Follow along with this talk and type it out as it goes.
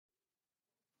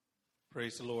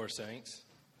Praise the Lord, saints.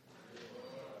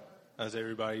 How's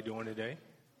everybody doing today?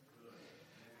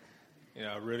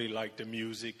 I really like the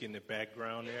music in the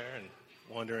background there and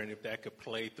wondering if that could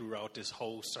play throughout this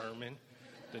whole sermon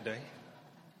today.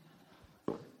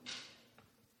 All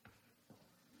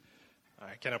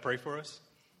right, can I pray for us?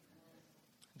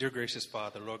 Dear gracious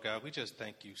Father, Lord God, we just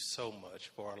thank you so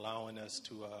much for allowing us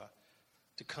to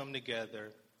come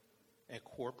together and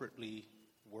corporately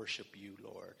worship you,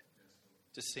 Lord.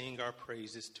 To sing our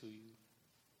praises to you,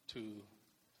 to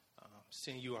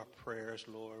sing you our prayers,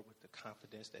 Lord, with the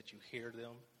confidence that you hear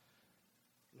them,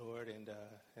 Lord, and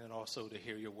also to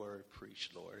hear your word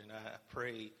preached, Lord. And I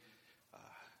pray,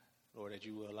 Lord, that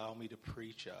you will allow me to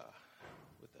preach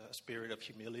with a spirit of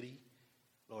humility.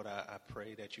 Lord, I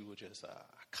pray that you will just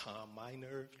calm my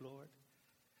nerves, Lord.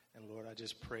 And, Lord, I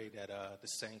just pray that the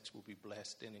saints will be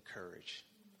blessed and encouraged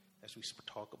as we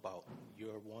talk about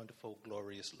your wonderful,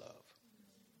 glorious love.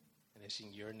 And it's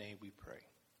in your name we pray.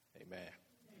 Amen.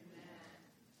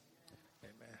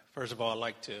 Amen. First of all, I'd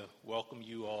like to welcome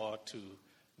you all to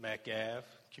Mac Ave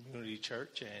Community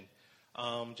Church. And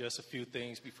just a few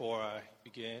things before I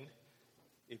begin.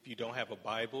 If you don't have a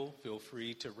Bible, feel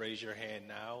free to raise your hand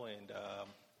now, and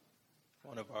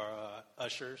one of our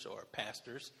ushers or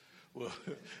pastors will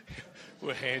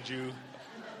hand you.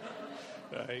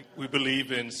 Right? We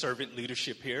believe in servant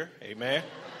leadership here. Amen.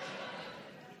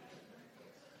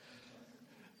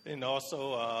 And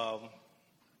also,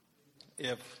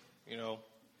 if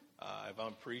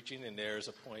I'm preaching and there's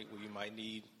a point where you might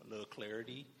need a little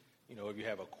clarity, if you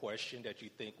have a question that you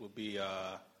think will be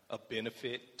a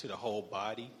benefit to the whole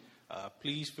body,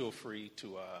 please feel free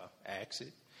to ask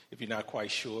it. If you're not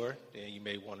quite sure, then you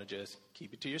may want to just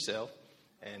keep it to yourself.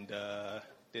 And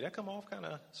did that come off kind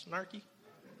of snarky?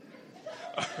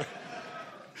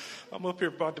 I'm up here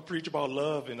about to preach about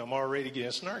love, and I'm already getting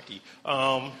snarky.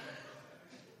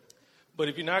 But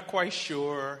if you're not quite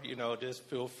sure, just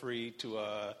feel free to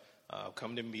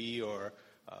come to me or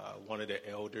one of the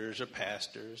elders or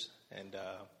pastors and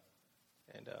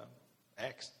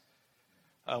ask.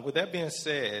 With that being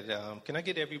said, can I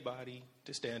get everybody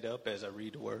to stand up as I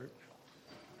read the word?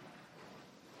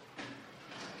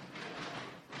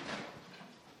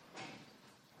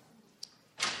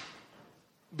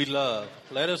 Beloved,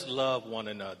 let us love one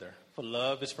another, for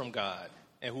love is from God,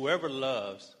 and whoever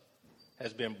loves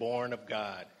has been born of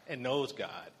God and knows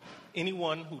God.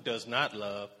 Anyone who does not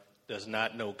love does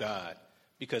not know God,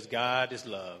 because God is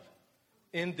love.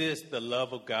 In this, the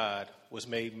love of God was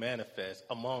made manifest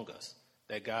among us,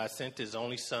 that God sent his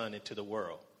only Son into the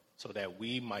world, so that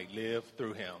we might live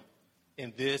through him.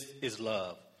 And this is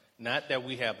love, not that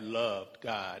we have loved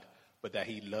God, but that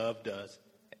he loved us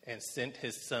and sent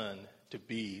his Son to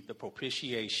be the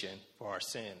propitiation for our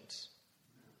sins.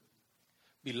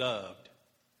 Beloved,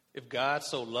 if God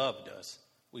so loved us,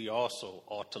 we also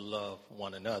ought to love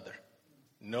one another.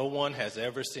 No one has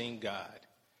ever seen God.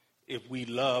 If we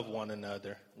love one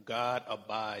another, God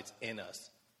abides in us,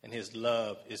 and his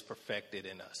love is perfected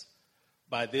in us.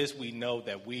 By this we know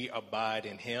that we abide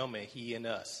in him and he in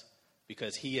us,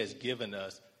 because he has given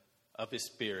us of his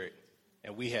Spirit.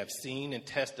 And we have seen and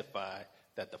testified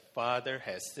that the Father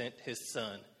has sent his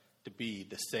Son to be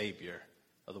the Savior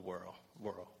of the world.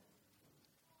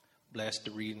 Bless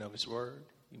the reading of his word.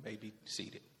 You may be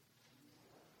seated.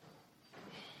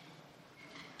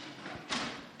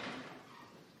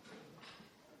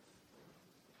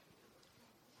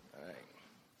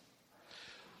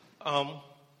 All right.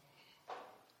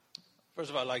 First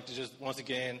of all, I'd like to just once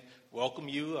again welcome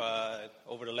you.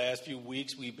 Over the last few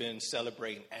weeks, we've been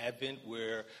celebrating Advent,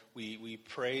 where we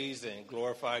praise and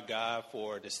glorify God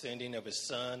for the sending of his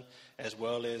Son, as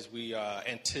well as we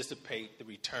anticipate the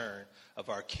return of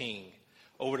our King.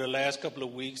 Over the last couple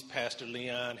of weeks, Pastor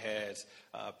Leon has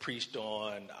preached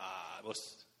on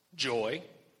joy,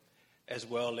 as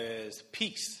well as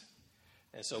peace.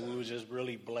 And so we were just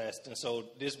really blessed. And so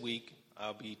this week,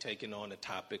 I'll be taking on the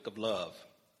topic of love.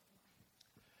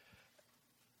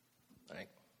 Right.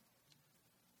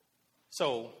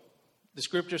 So the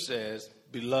scripture says,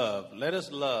 Beloved, let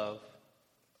us love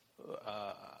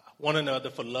one another,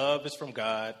 for love is from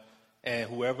God, and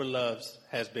whoever loves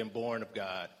has been born of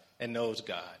God and knows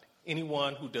God.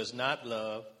 Anyone who does not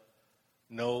love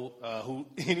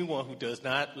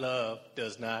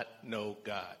does not know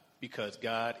God, because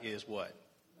God is what?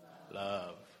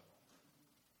 Love.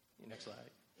 Next slide.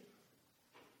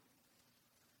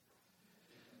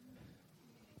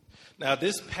 Now,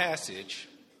 this passage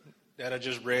that I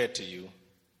just read to you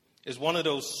is one of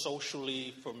those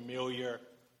socially familiar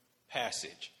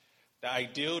passages. The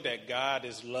ideal that God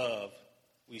is love,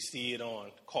 we see it on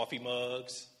coffee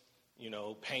mugs,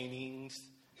 paintings,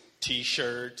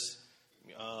 T-shirts.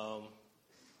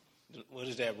 What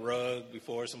is that rug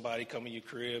before somebody come in your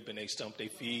crib and they stump their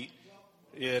feet?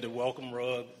 Yeah, the welcome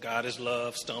rug. God is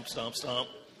love. Stump, stump, stump.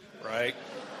 Right?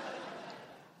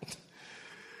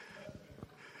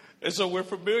 And so we're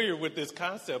familiar with this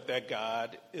concept that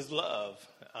God is love.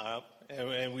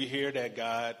 And we hear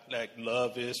that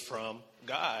love is from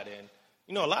God. And,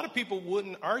 a lot of people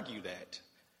wouldn't argue that.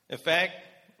 In fact,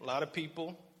 a lot of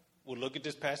people will look at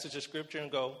this passage of Scripture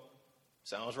and go,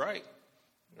 sounds right,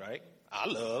 right? I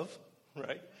love,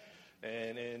 right?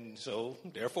 And so,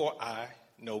 therefore, I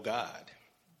know God.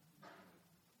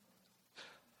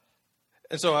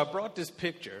 And so I brought this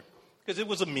picture because it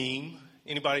was a meme.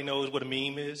 Anybody knows what a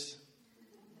meme is?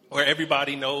 Or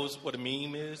everybody knows what a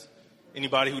meme is?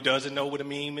 Anybody who doesn't know what a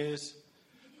meme is?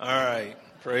 All right,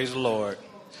 praise the Lord.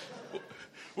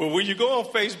 Well, when you go on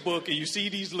Facebook and you see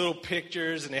these little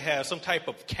pictures and they have some type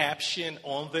of caption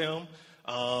on them,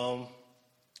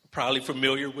 probably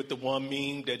familiar with the one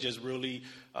meme that just really,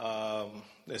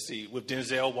 with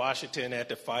Denzel Washington at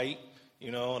the fight. A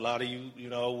lot of you,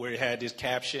 where it had this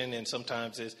caption, and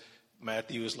sometimes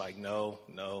Matthew is like, no,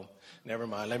 never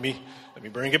mind. Let me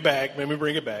bring it back.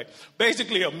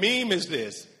 Basically, a meme is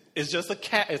this. It's just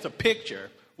it's a picture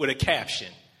with a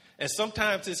caption. And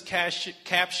sometimes this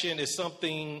caption is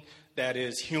something that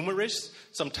is humorous.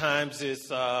 Sometimes it's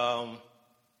kind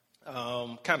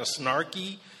of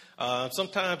snarky.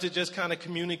 Sometimes it just kind of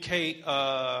communicate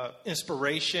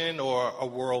inspiration or a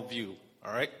worldview.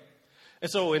 All right.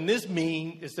 And so in this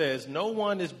meme, it says, no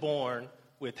one is born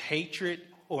with hatred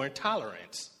or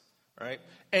intolerance. Right.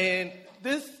 And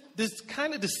this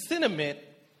kind of the sentiment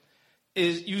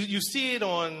is you see it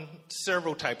on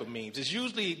several type of memes. It's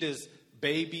usually this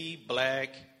baby, black,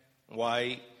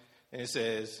 white, and it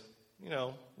says,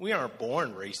 we aren't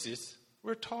born racist.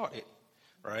 We're taught it,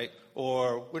 right?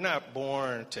 Or we're not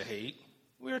born to hate.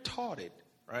 We're taught it,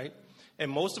 right? And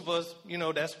most of us,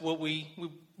 that's what we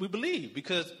believe,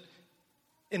 because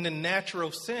in the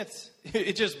natural sense,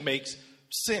 it just makes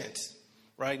sense,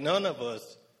 right? None of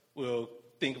us will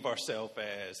think of ourselves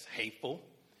as hateful.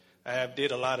 I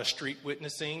did a lot of street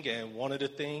witnessing, and one of the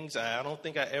things, I don't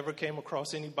think I ever came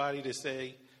across anybody to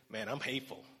say, man, I'm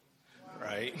hateful,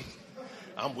 right?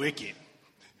 I'm wicked,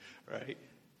 right?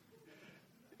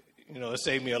 It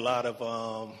saved me a lot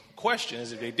of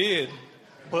questions if they did,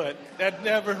 but that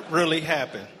never really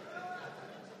happened.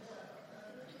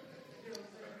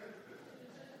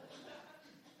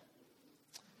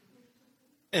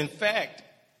 In fact,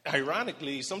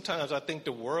 ironically, sometimes I think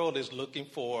the world is looking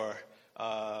for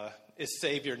its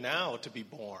Savior now to be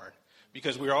born,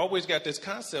 because we always got this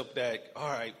concept that, all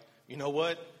right, you know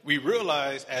what? We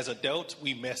realize as adults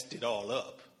we messed it all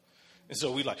up. And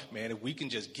so we like, man, if we can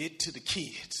just get to the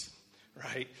kids,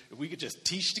 right? If we could just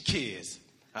teach the kids,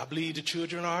 I believe the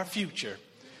children are our future.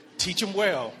 Teach them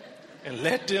well and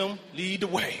let them lead the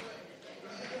way.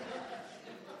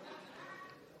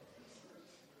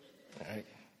 All right.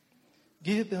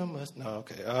 Give them a... No,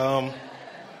 okay.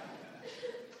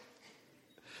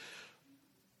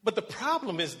 But the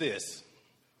problem is this.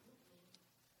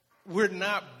 We're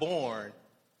not born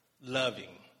loving.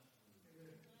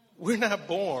 We're not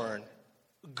born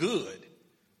good.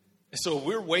 And so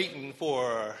we're waiting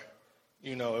for,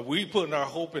 if we putting our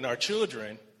hope in our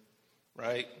children,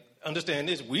 right? Understand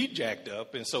this, we jacked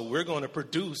up, and so we're going to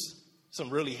produce some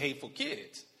really hateful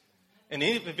kids. And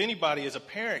if anybody is a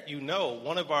parent,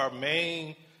 one of our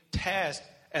main tasks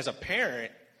as a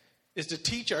parent is to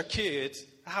teach our kids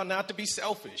how not to be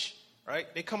selfish, right?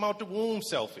 They come out the womb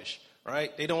selfish,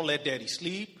 right? They don't let daddy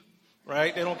sleep,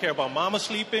 right? They don't care about mama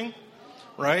sleeping,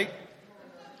 right?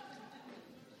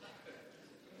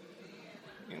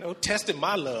 Testing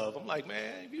my love. I'm like,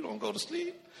 man, if you don't go to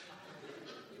sleep.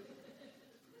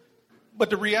 But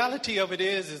the reality of it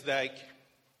is that,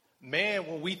 man,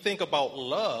 when we think about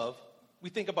love, we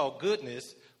think about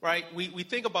goodness, right? We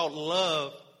think about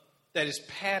love that is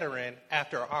patterned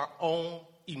after our own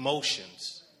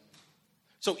emotions.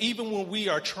 So even when we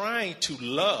are trying to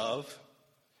love,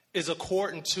 is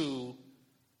according to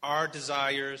our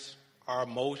desires, our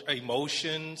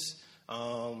emotions,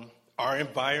 our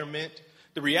environment.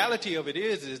 The reality of it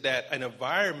is that an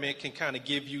environment can kind of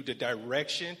give you the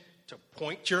direction to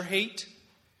point your hate.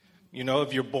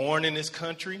 If you're born in this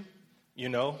country, you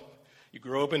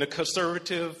grow up in a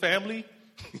conservative family,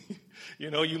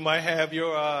 you might have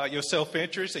your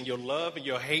self-interest and your love and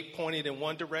your hate pointed in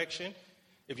one direction.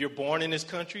 If you're born in this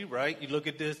country, right, you look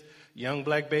at this young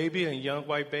black baby and young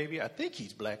white baby. I think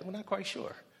he's black. I'm not quite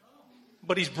sure.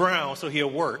 But he's brown, so he'll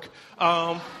work.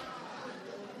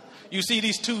 You see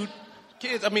these two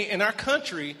Kids, I mean, in our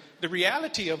country, the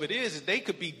reality of it is they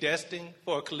could be destined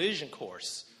for a collision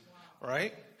course,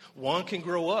 right? One can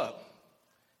grow up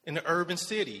in the urban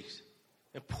cities,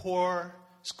 in poor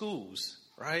schools,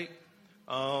 right?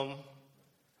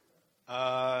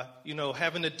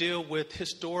 Having to deal with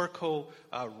historical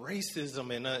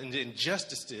racism and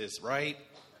injustices, right?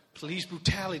 Police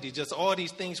brutality, just all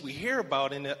these things we hear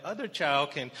about, and the other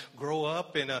child can grow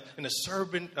up in a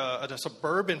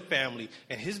suburban family,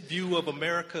 and his view of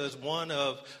America is one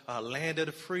of land of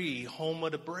the free, home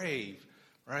of the brave,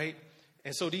 right?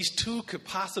 And so these two could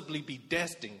possibly be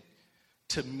destined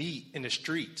to meet in the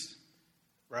streets,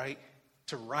 right?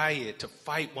 To riot, to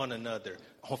fight one another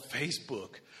on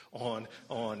Facebook, on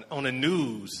the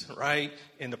news, right?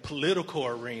 In the political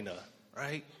arena,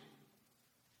 right?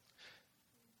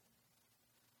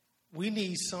 We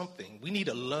need something. We need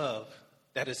a love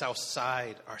that is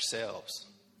outside ourselves.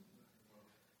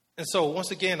 And so,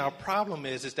 once again, our problem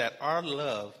is that our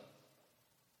love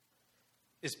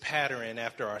is patterned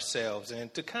after ourselves.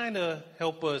 And to kind of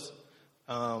help us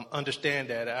understand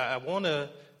that, I want to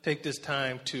take this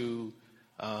time to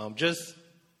just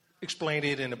explain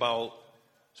it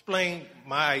explain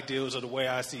my ideals of the way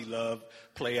I see love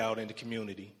play out in the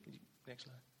community. Next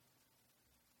slide.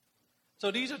 So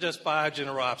these are just 5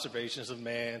 general observations of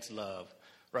man's love,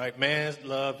 right? Man's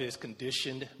love is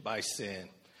conditioned by sin.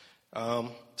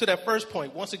 To that first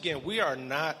point, once again, we are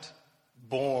not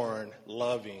born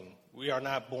loving. We are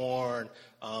not born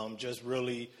just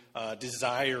really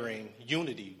desiring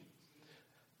unity.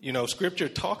 You know, Scripture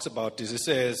talks about this. It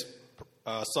says,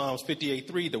 Psalms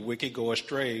 58:3, the wicked go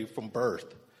astray from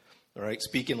birth, right?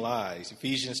 Speaking lies.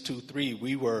 Ephesians 2:3,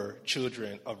 we were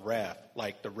children of wrath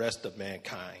like the rest of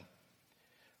mankind.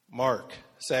 Mark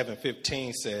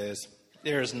 7:15 says,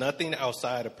 there is nothing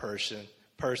outside a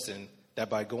person that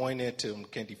by going into him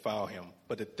can defile him,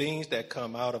 but the things that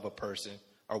come out of a person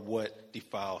are what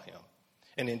defile him.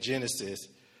 And in Genesis,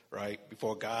 right,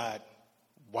 before God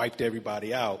wiped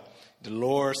everybody out, the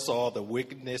Lord saw the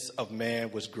wickedness of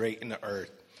man was great in the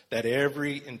earth, that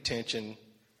every intention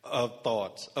of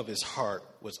thoughts of his heart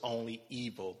was only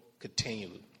evil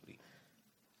continually,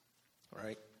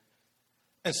 right?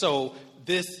 And so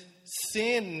this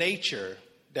sin nature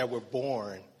that we're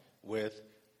born with,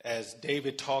 as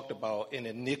David talked about, in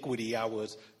iniquity I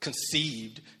was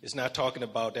conceived. It's not talking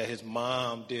about that his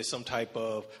mom did some type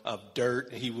of dirt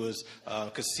and he was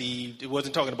conceived. It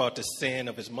wasn't talking about the sin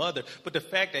of his mother, but the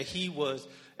fact that he was,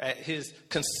 at his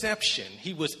conception,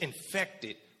 he was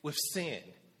infected with sin,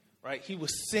 right? He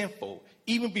was sinful.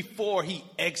 Even before he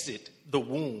exited the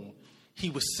womb, he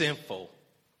was sinful.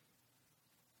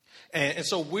 And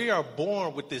so we are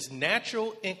born with this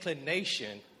natural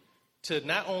inclination to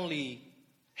not only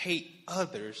hate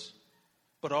others,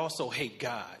 but also hate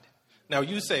God. Now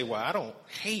you say, well, I don't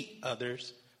hate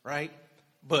others, right?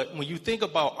 But when you think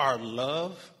about our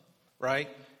love, right,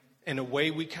 and the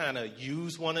way we kind of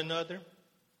use one another,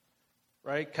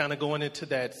 right, kind of going into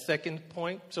that second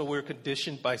point. So we're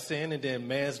conditioned by sin, and then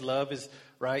man's love is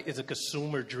a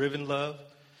consumer-driven love.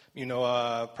 You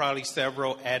know, probably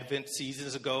several Advent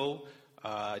seasons ago,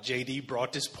 JD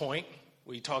brought this point.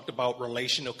 We talked about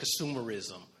relational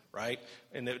consumerism, right?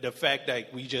 And the fact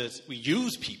that we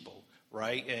use people,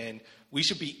 right? And we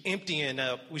should be emptying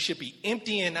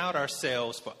out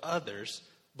ourselves for others,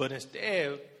 but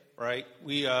instead, right,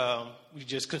 we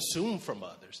just consume from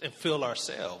others and fill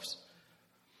ourselves.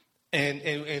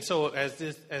 And so as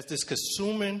this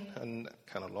consuming, and I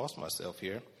kind of lost myself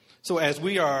here. So as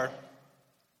we are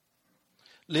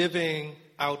living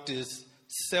out this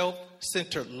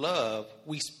self-centered love,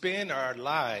 we spend our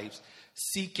lives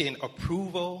seeking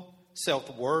approval,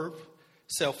 self-worth,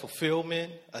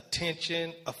 self-fulfillment,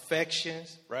 attention,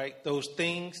 affections, right? Those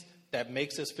things that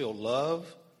makes us feel love.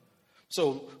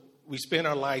 So we spend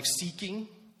our lives seeking,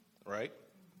 right?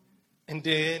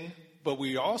 But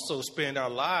we also spend our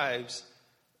lives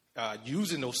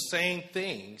using those same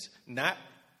things, not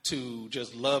to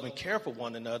just love and care for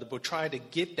one another, but try to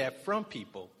get that from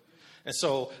people. And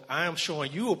so I am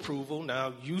showing you approval.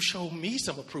 Now you show me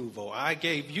some approval. I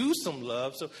gave you some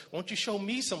love. So won't you show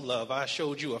me some love? I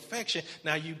showed you affection.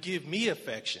 Now you give me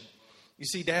affection. You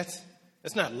see, that's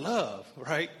not love,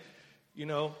 right? You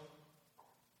know.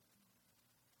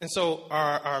 And so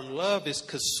our love is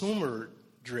consumer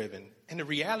driven. And the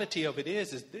reality of it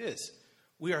is this.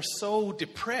 We are so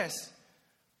depressed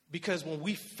because when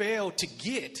we fail to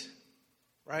get,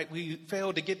 right, we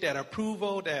fail to get that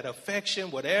approval, that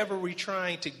affection, whatever we're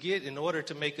trying to get in order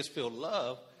to make us feel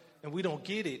love, and we don't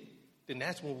get it, then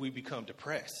that's when we become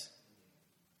depressed.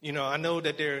 You know, I know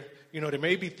that there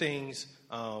may be things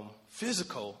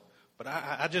physical, But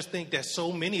I just think that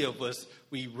so many of us,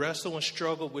 we wrestle and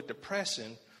struggle with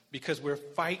depression because we're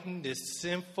fighting this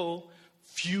sinful,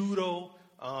 futile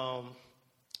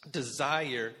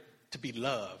desire to be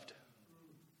loved.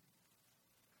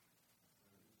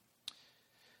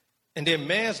 And then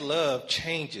man's love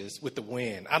changes with the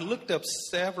wind. I looked up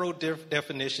several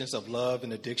definitions of love in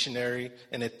the dictionary,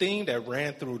 and the thing that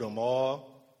ran through them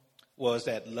all was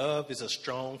that love is a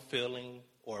strong feeling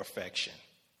or affection.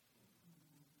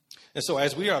 And so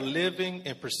as we are living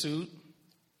in pursuit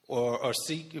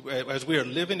as we are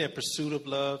living in pursuit of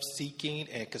love, seeking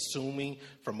and consuming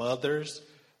from others,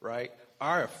 right,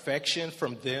 our affection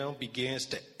from them begins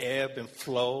to ebb and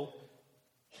flow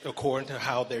according to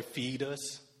how they feed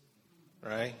us.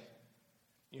 Right?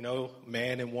 You know,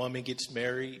 man and woman gets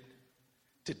married,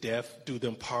 to death do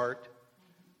them part.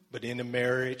 But in the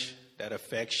marriage, that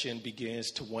affection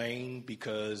begins to wane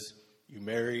because you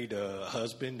married a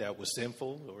husband that was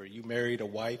sinful, or you married a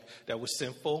wife that was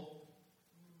sinful.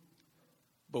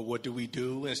 But what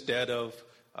do? Instead of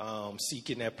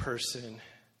seeking that person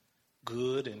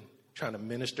good and trying to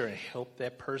minister and help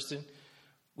that person,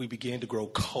 we begin to grow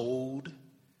cold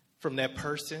from that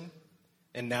person.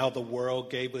 And now the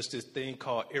world gave us this thing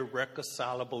called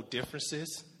irreconcilable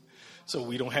differences. So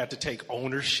we don't have to take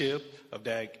ownership of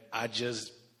that. I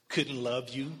just couldn't love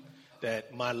you,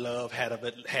 that my love had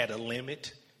a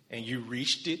limit and you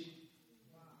reached it.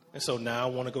 And so now I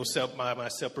want to go my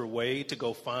separate way to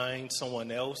go find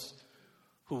someone else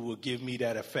who will give me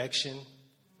that affection,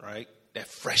 right? That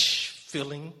fresh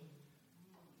feeling,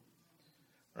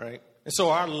 right? And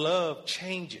so our love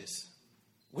changes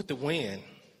with the wind.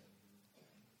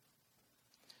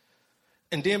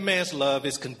 And then man's love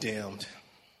is condemned,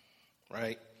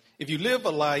 right? If you live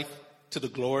a life to the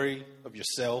glory of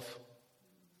yourself,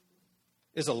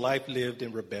 it's a life lived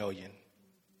in rebellion.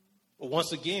 But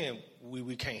once again,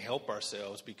 we can't help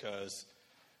ourselves because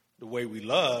the way we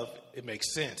love, it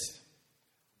makes sense.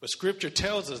 But Scripture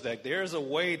tells us that there's a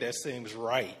way that seems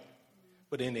right,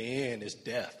 but in the end, it's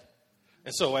death.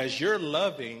 And so as you're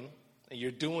loving and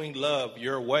you're doing love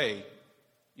your way,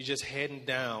 you're just heading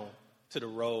down to the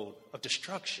road of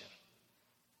destruction.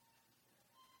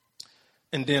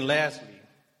 And then lastly,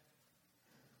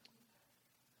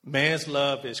 man's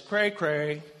love is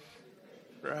cray-cray,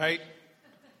 right?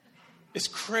 It's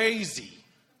crazy.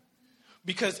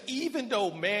 Because even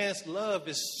though man's love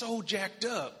is so jacked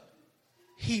up,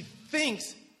 he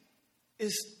thinks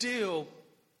it's still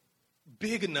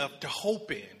big enough to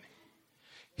hope in.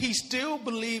 He still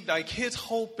believes like his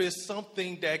hope is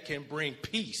something that can bring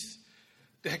peace,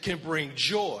 that can bring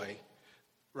joy,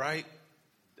 right,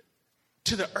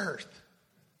 to the earth.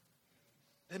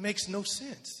 That makes no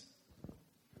sense.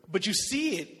 But you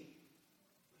see it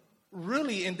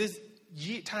really in this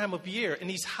time of year, in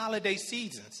these holiday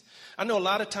seasons. I know a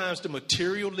lot of times the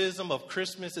materialism of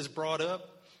Christmas is brought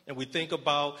up, and we think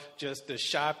about just the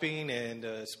shopping and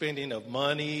the spending of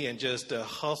money and just the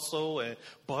hustle and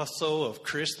bustle of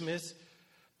Christmas.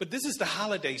 But this is the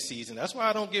holiday season. That's why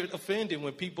I don't get offended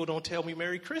when people don't tell me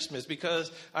Merry Christmas,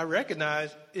 because I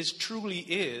recognize it truly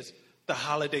is the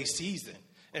holiday season.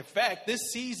 In fact,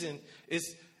 this season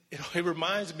it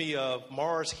reminds me of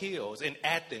Mars Hills in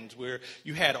Athens, where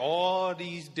you had all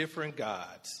these different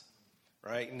gods,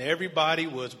 right? And everybody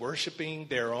was worshiping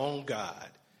their own god.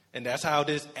 And that's how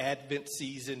this Advent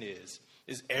season is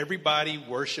everybody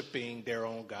worshiping their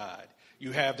own god.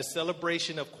 You have the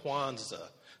celebration of Kwanzaa,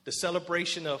 the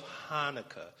celebration of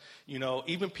Hanukkah. You know,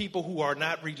 even people who are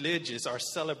not religious are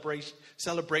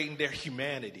celebrating their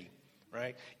humanity,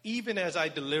 right? Even as I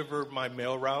deliver my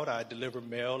mail route, I deliver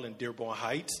mail in Dearborn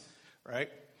Heights, right?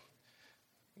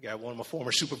 Got one of my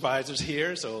former supervisors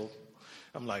here, so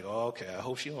I'm like, oh, okay, I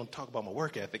hope she don't talk about my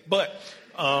work ethic. But,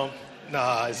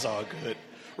 nah, it's all good,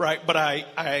 right? But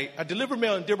I deliver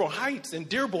mail in Dearborn Heights, in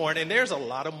Dearborn, and there's a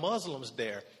lot of Muslims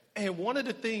there. And one of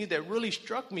the things that really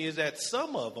struck me is that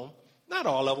some of them, not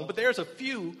all of them, but there's a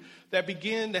few that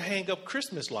begin to hang up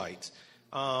Christmas lights.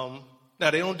 Now,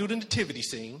 they don't do the nativity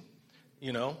scene,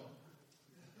 you know,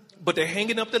 but they're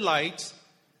hanging up the lights,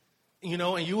 you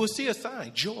know, and you will see a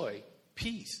sign: joy,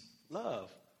 peace,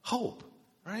 love, hope,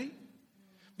 right?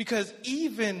 Because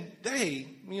even they,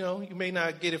 you know, you may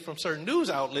not get it from certain news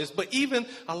outlets, but even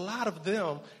a lot of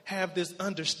them have this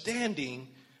understanding,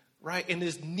 right, and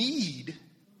this need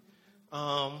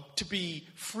to be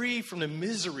free from the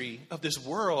misery of this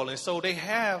world. And so they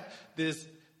have this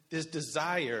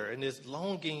desire and this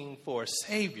longing for a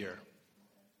Savior,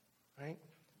 right?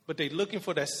 But they're looking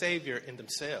for that Savior in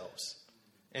themselves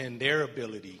and their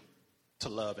ability to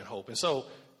love and hope. And so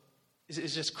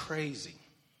it's just crazy.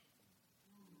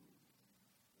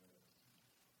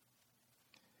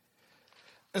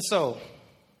 And so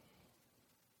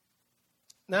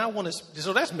now I want to,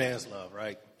 so that's man's love,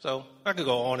 right? So I could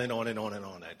go on and on and on and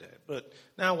on like that. But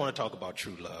now I want to talk about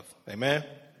true love. Amen?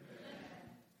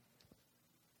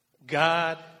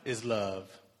 God is love.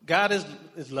 God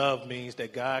is love means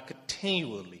that God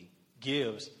continually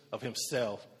gives of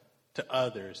himself to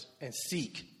others and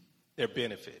seek their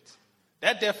benefits.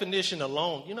 That definition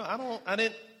alone,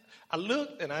 I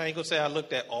looked, and I ain't going to say I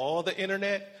looked at all the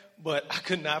internet, but I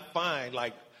could not find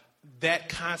like that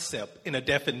concept in a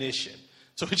definition.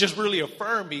 So it just really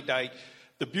affirmed me that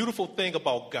the beautiful thing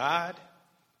about God,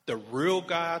 the real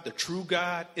God, the true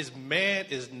God, is man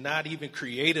is not even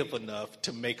creative enough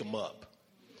to make him up.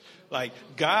 Like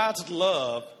God's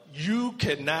love, you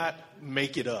cannot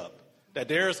make it up. That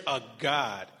there's a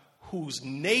God whose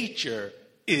nature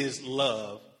is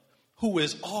love, who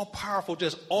is all powerful,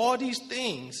 does all these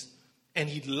things, and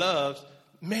he loves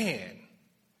man.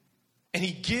 And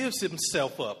he gives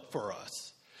himself up for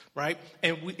us, right?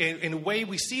 And the way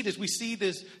we see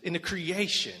this in the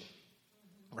creation,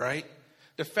 right?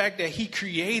 The fact that he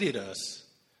created us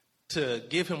to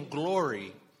give him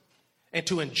glory and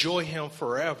to enjoy him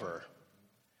forever,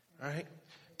 right?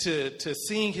 To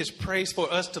sing his praise,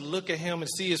 for us to look at him and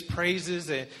see his praises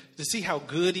and to see how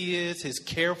good he is, his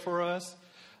care for us,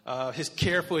 his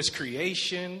care for his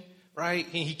creation, right?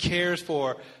 And he cares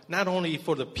for not only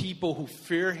for the people who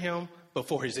fear him, but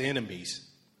for his enemies,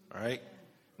 right?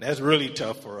 And that's really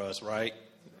tough for us, right?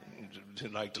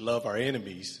 To love our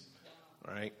enemies,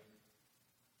 right?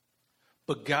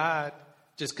 But God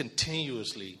just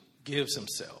continuously gives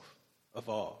himself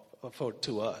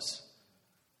to us.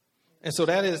 And so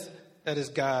that is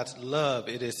God's love.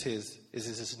 It is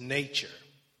his nature.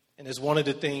 And it's one of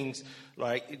the things,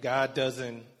 like, God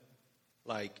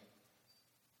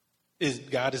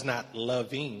is not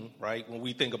loving, right? When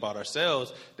we think about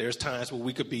ourselves, there's times where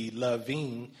we could be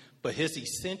loving, but his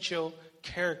essential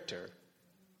character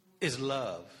is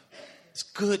love. It's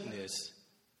goodness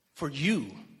for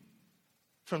you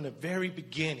from the very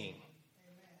beginning,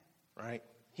 right?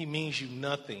 He means you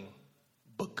nothing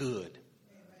but good.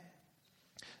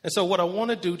 And so what I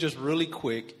want to do just really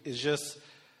quick is just,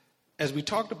 as we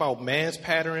talked about man's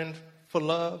pattern for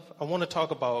love, I want to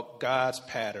talk about God's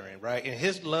pattern, right? And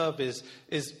his love is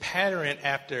patterned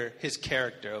after his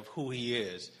character of who he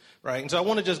is, right? And so I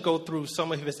want to just go through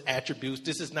some of his attributes.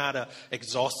 This is not an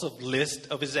exhaustive list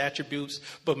of his attributes,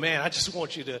 but man, I just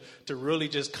want you to really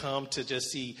just come to just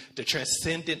see the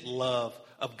transcendent love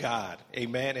of God,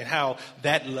 amen? And how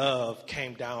that love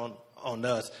came down on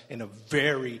us in a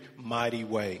very mighty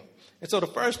way. And so the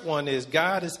first one is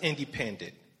God is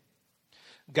independent.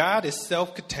 God is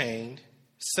self-contained,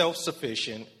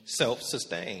 self-sufficient,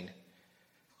 self-sustained.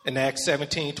 In Acts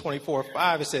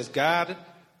 17:24-5, it says, God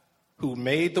who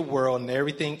made the world and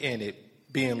everything in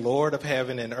it, being Lord of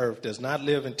heaven and earth, does not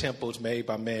live in temples made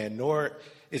by man, nor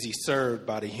is he served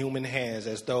by the human hands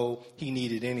as though he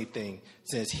needed anything,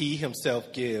 since he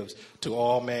himself gives to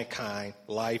all mankind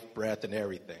life, breath, and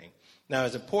everything. Now,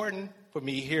 it's important for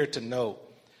me here to note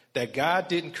that God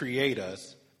didn't create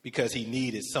us because he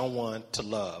needed someone to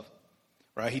love,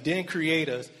 right? He didn't create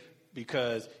us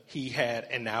because he had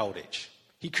an outage.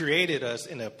 He created us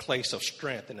in a place of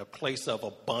strength, in a place of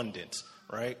abundance,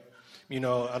 right? I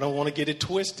don't want to get it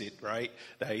twisted, right?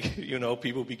 Like,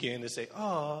 people begin to say,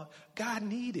 oh, God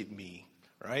needed me,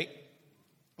 right?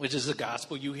 Which is a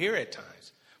gospel you hear at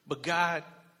times. But God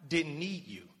didn't need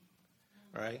you,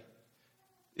 right?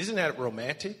 Isn't that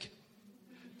romantic?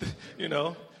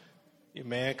 Your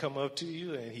man come up to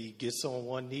you and he gets on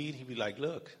one knee. He be like,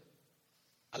 look,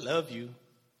 I love you.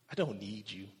 I don't need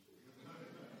you.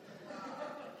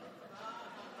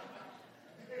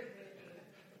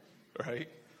 Right?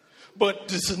 But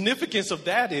the significance of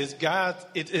that is God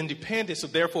is independent, so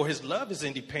therefore his love is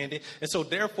independent. And so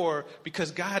therefore,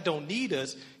 because God don't need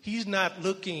us, he's not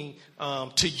looking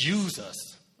to use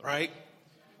us, right?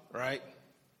 Right?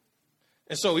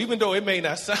 And so even though it may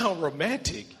not sound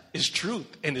romantic, it's truth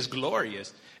and it's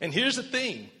glorious. And here's the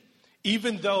thing.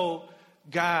 Even though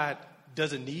God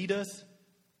doesn't need us,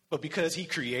 but because he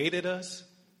created us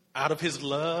out of his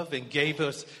love and gave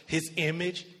us his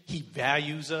image, he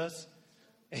values us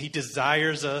and he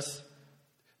desires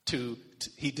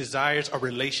he desires a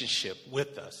relationship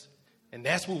with us. And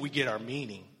that's where we get our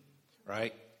meaning,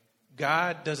 right?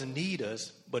 God doesn't need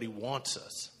us, but he wants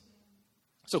us.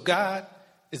 So God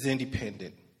is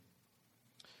independent.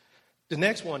 The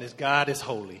next one is God is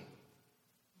holy.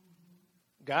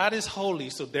 God is holy,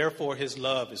 so therefore his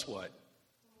love is what?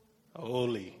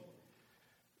 Holy.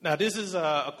 Now, this is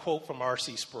a quote from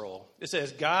R.C. Sproul. It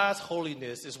says, God's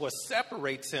holiness is what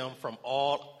separates him from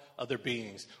all other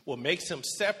beings, what makes him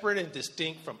separate and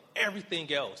distinct from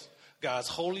everything else. God's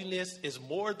holiness is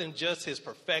more than just his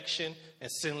perfection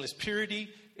and sinless purity.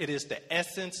 It is the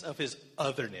essence of his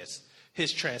otherness,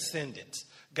 his transcendence.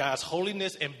 God's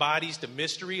holiness embodies the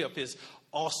mystery of his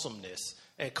awesomeness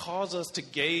and calls us to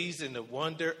gaze in the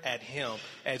wonder at him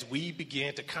as we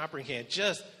begin to comprehend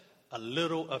just a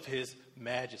little of his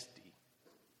majesty.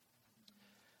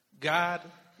 God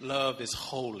love is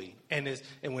holy. And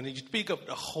when you speak of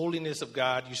the holiness of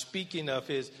God, you're speaking of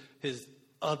his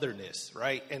otherness,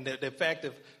 right? And the fact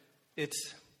of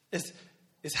it's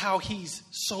how he's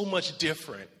so much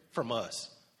different from us,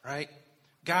 right?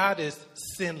 God is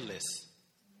sinless.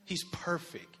 He's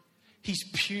perfect. He's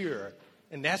pure.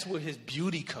 And that's where his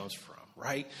beauty comes from,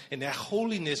 right? And that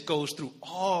holiness goes through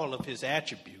all of his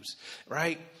attributes,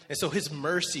 right? And so his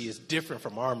mercy is different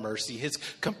from our mercy. His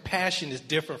compassion is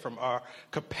different from our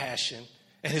compassion.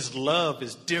 And his love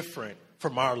is different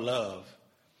from our love,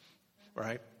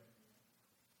 right?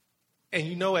 And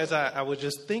you know, as I was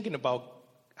just thinking about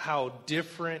how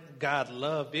different God's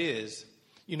love is,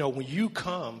 you know, when you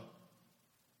come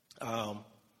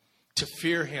to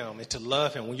fear him and to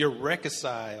love him, when you're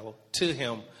reconciled to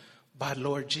him by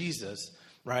Lord Jesus,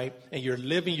 right? And you're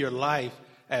living your life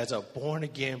as a born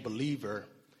again believer,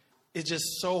 it's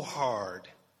just so hard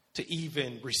to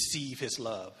even receive his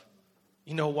love.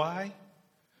 You know why?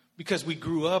 Because we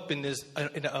grew up in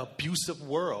an abusive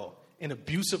world, in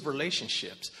abusive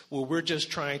relationships where we're just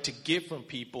trying to get from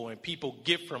people and people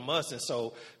get from us. And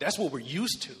so that's what we're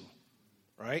used to,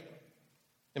 right?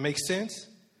 It makes sense?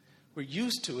 We're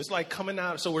used to. It's like coming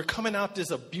out. So we're coming out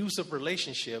this abusive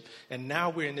relationship, and now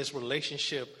we're in this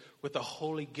relationship with a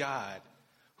holy God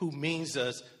who means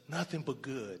us nothing but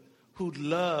good, whose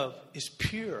love is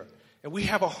pure. And we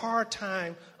have a hard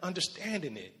time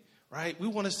understanding it, right? We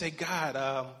want to say, God,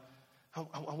 I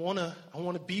want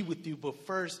to be with you, but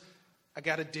first I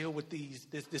got to deal with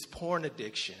this porn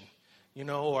addiction. You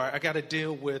know, or I got to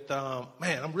deal with,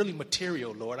 man, I'm really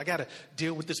material, Lord. I got to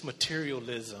deal with this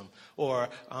materialism. Or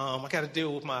I got to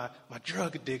deal with my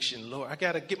drug addiction, Lord. I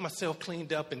got to get myself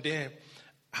cleaned up, and then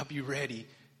I'll be ready,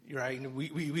 right? And we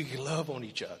can love on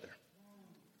each other.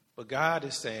 But God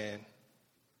is saying,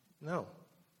 no,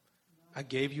 I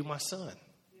gave you my son,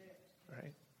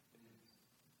 right?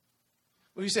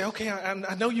 Well, you say, okay,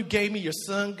 I know you gave me your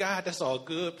son, God. That's all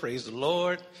good. Praise the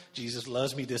Lord. Jesus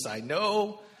loves me. This I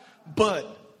know.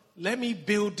 But let me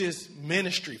build this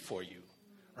ministry for you,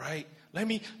 right? Let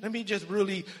me just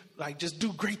really just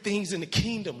do great things in the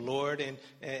kingdom, Lord,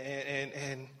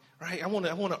 and right. I want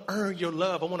to earn your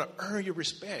love. I want to earn your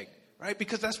respect, right?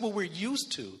 Because that's what we're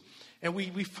used to, and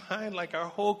we find like our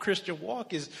whole Christian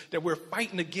walk is that we're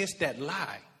fighting against that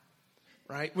lie,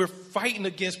 right? We're fighting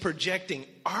against projecting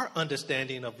our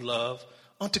understanding of love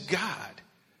onto God.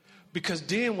 Because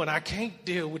then when I can't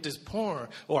deal with this porn,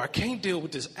 or I can't deal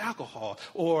with this alcohol,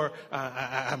 or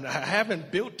I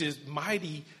haven't built this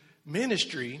mighty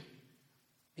ministry,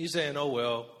 he's saying, oh,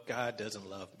 well, God doesn't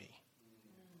love me.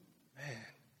 Man,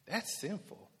 that's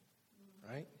sinful,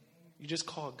 right? You just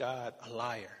call God a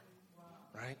liar,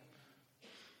 right?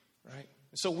 Right?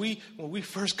 So when we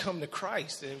first come to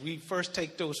Christ and we first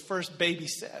take those first baby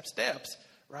steps,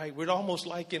 right? We're almost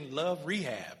like in love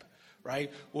rehab,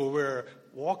 right? Where we're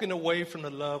walking away from the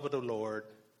love of the Lord,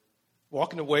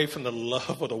 walking away from the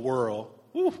love of the world,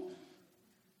 and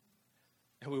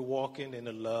we're walking in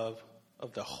the love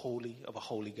of a holy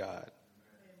God.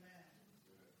 Amen.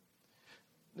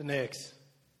 The next,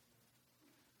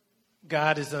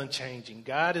 God is unchanging.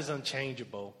 God is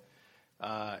unchangeable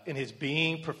in his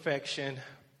being, perfection,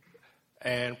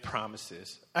 and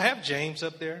promises. I have James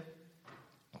up there.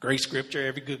 Great scripture,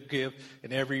 every good gift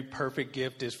and every perfect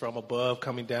gift is from above,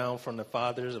 coming down from the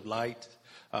fathers of light,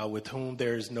 with whom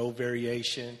there is no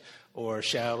variation or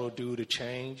shadow due to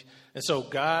change. And so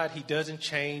God, he doesn't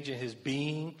change in his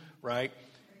being, right?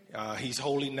 He's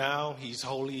holy now. He's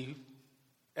holy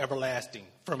everlasting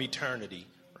from eternity,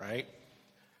 right?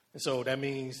 And so that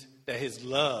means that his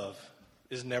love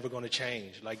is never going to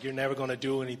change. Like you're never going to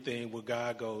do anything where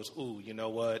God goes, ooh, you know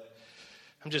what?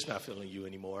 I'm just not feeling you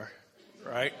anymore.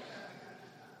 Right?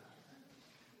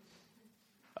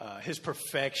 His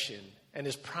perfection and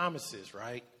his promises,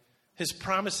 right? His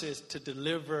promises to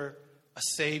deliver a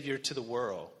Savior to the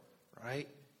world, right?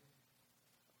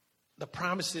 The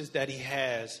promises that he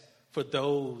has for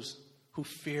those who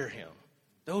fear him.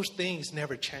 Those things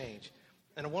never change.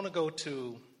 And I want to go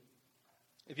to,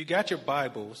 if you got your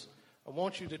Bibles, I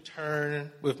want you to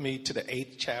turn with me to the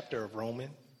 8th chapter of Romans.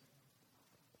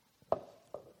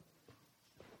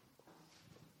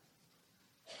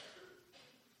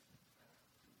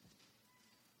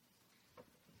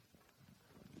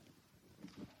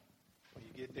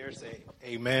 dare say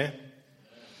amen?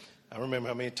 I remember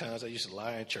how many times I used to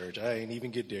lie in church. I ain't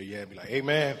even get there yet. I'd be like,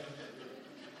 amen.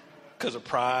 Because of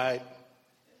pride.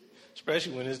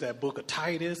 Especially when it's that book of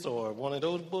Titus or one of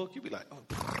those books. You'd be like, oh.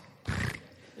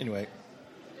 Anyway.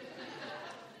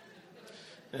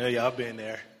 Yeah, y'all been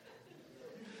there.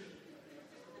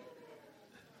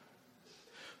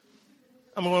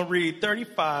 I'm going to read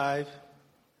 35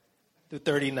 to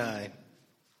 39.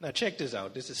 Now check this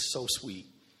out. This is so sweet.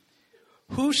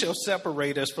 Who shall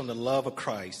separate us from the love of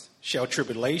Christ? Shall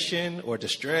tribulation or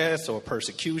distress or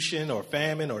persecution or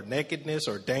famine or nakedness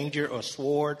or danger or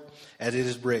sword, as it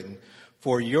is written,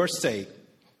 for your sake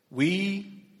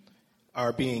we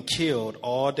are being killed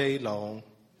all day long.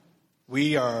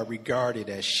 We are regarded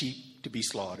as sheep to be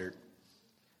slaughtered.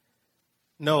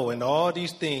 No, in all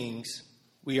these things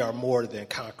we are more than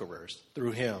conquerors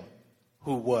through him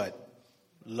who what?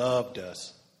 Loved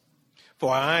us.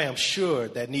 For I am sure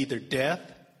that neither death,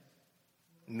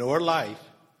 nor life,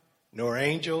 nor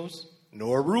angels,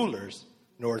 nor rulers,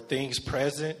 nor things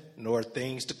present, nor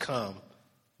things to come,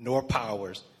 nor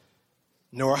powers,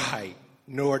 nor height,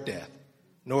 nor depth,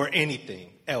 nor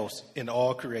anything else in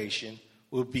all creation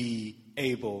will be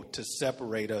able to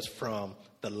separate us from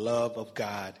the love of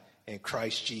God in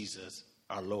Christ Jesus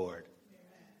our Lord.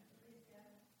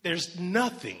 There's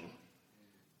nothing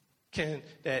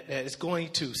that is going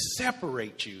to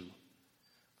separate you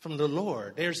from the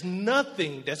Lord. There's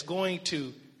nothing that's going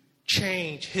to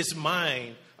change his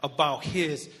mind about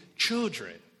his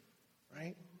children,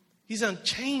 right? He's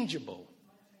unchangeable.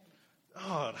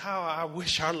 Oh, how I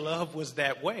wish our love was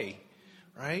that way,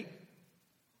 right?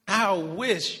 I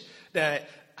wish that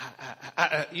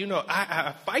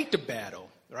I fight the battle,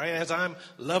 right? As I'm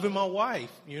loving my wife,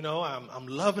 I'm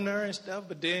loving her and stuff,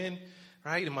 but then,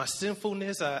 right, in my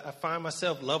sinfulness, I find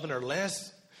myself loving her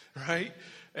less, right?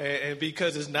 And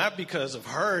because it's not because of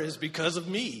her, it's because of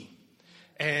me.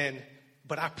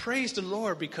 But I praise the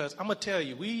Lord because I'm going to tell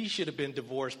you, we should have been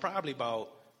divorced probably about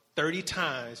 30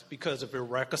 times because of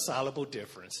irreconcilable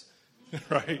difference,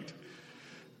 right?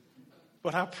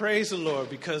 But I praise the Lord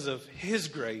because of his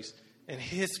grace and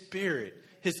his spirit,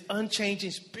 his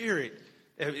unchanging spirit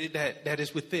that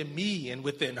is within me and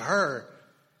within her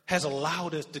has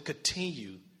allowed us to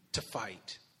continue to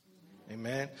fight.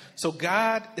 Amen. So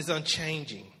God is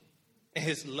unchanging, and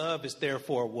his love is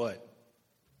therefore what?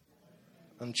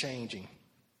 Unchanging.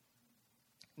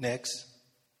 Next.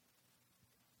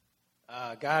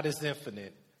 God is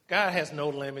infinite. God has no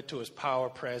limit to his power,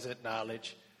 present,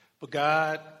 knowledge. But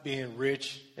God, being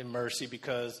rich in mercy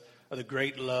because of the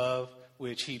great love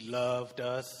which he loved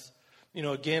us.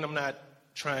 Again, I'm not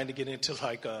trying to get into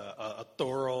like a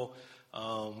thorough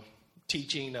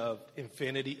teaching of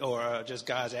infinity or just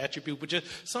God's attribute, but just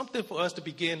something for us to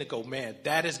begin to go, man,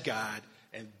 that is God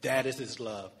and that is his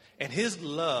love. And his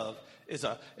love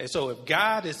and so if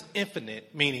God is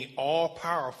infinite, meaning all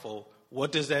powerful,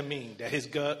 what does that mean? That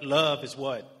his love is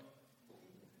what?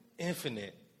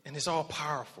 Infinite. And it's all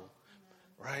powerful,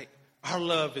 right? Our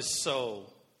love is so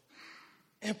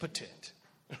impotent,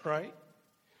 right?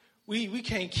 We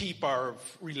can't keep our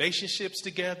relationships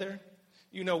together.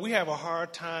 We have a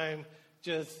hard time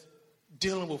just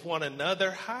dealing with one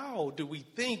another. How do we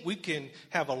think we can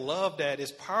have a love that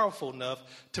is powerful enough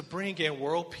to bring in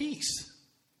world peace,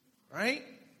 right?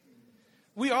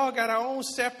 We all got our own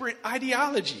separate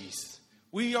ideologies.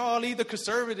 We all either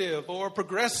conservative or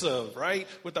progressive, right?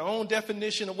 With our own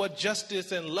definition of what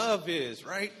justice and love is,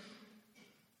 right?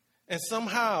 And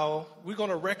somehow we're going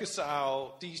to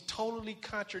reconcile these totally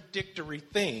contradictory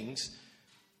things,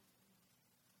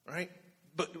 right?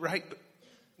 But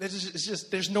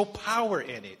there's no power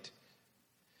in it,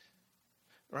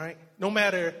 right? No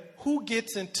matter who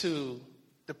gets into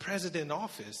the president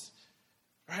office,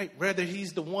 right? Whether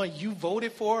he's the one you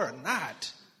voted for or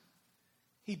not,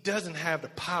 he doesn't have the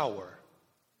power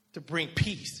to bring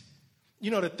peace.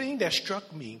 The thing that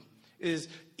struck me is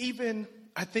even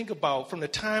I think about from the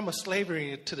time of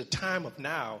slavery to the time of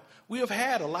now, we have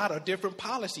had a lot of different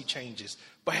policy changes.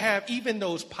 But have even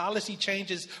those policy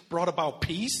changes brought about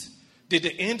peace? Did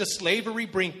the end of slavery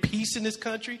bring peace in this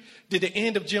country? Did the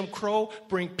end of Jim Crow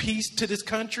bring peace to this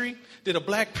country? Did a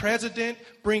black president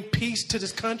bring peace to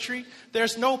this country?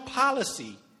 There's no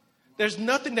policy. There's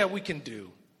nothing that we can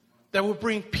do that will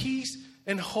bring peace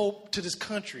and hope to this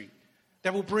country,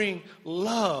 that will bring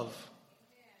love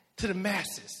to the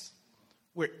masses.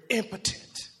 We're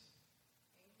impotent.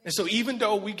 And so even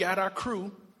though we got our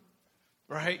crew,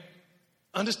 right,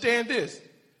 understand this.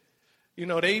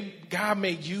 God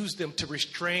may use them to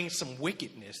restrain some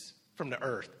wickedness from the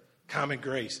earth. Common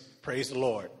grace. Praise the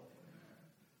Lord.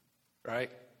 Right?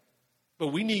 But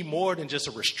we need more than just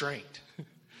a restraint,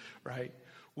 right?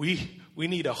 We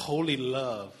need a holy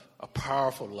love, a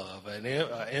powerful love, an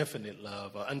infinite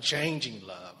love, an unchanging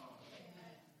love.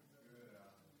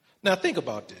 Now think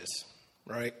about this,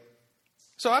 right?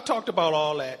 So I talked about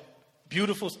all that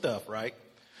beautiful stuff, right?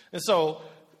 And so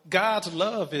God's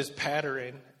love is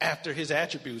patterned after his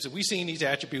attributes. And we've seen these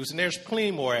attributes, and there's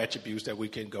plenty more attributes that we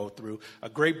can go through. A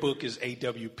great book is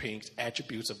A.W. Pink's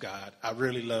Attributes of God. I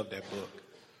really love that book.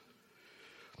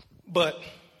 But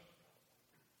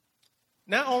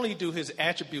not only do his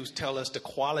attributes tell us the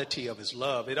quality of his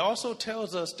love, it also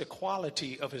tells us the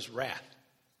quality of his wrath.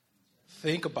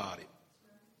 Think about it.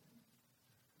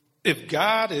 If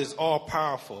God is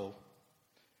all-powerful,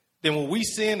 then when we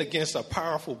sin against a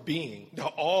powerful being, the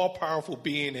all-powerful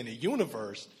being in the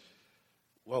universe,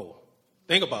 whoa,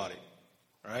 think about it,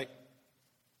 right?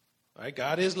 Right?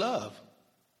 God is love,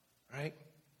 right?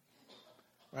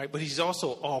 Right? But he's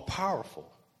also all-powerful.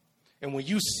 And when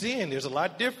you sin, there's a lot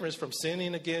of difference from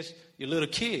sinning against your little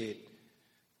kid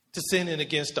to sinning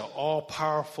against the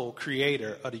all-powerful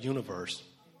creator of the universe.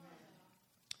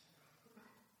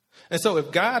 And so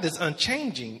if God is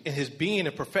unchanging in his being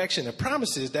and perfection and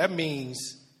promises, that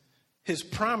means his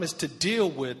promise to deal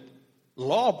with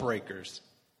lawbreakers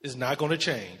is not going to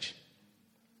change.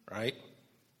 Right?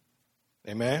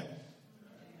 Amen?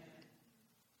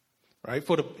 Right?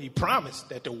 He promised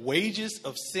that the wages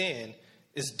of sin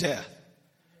is death.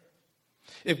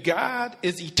 If God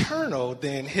is eternal,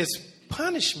 then his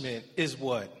punishment is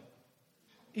what?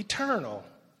 Eternal.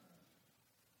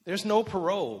 There's no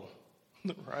parole.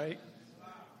 Right?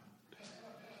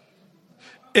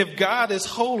 If God is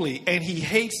holy and he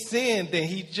hates sin, then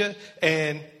he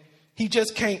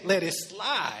just can't let it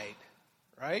slide,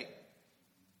 right?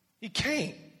 He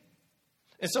can't.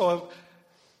 And so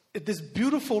if this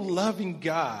beautiful, loving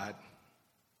God,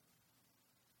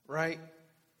 right,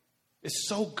 is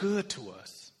so good to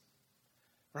us,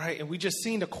 right? And we just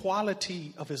seen the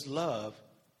quality of his love,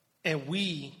 and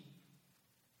we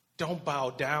don't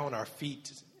bow down our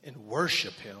feet and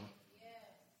worship him,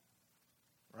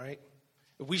 right?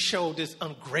 If we show this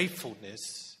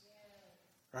ungratefulness,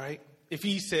 right? If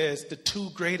he says the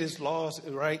two greatest laws,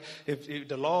 right? If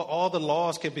the law, all the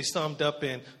laws can be summed up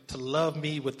in to love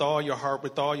me with all your heart,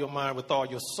 with all your mind, with all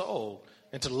your soul,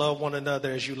 and to love one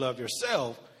another as you love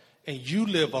yourself, and you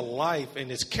live a life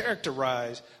and it's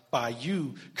characterized by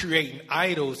you creating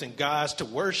idols and gods to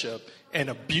worship and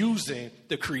abusing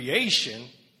the creation,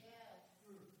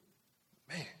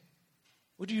 man,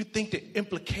 what do you think the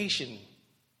implication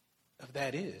of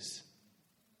that is?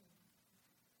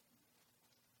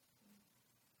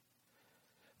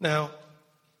 Now,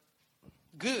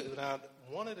 good. Now,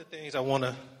 one of the things I want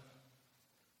to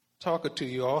talk to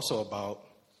you also about,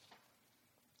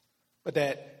 but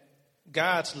that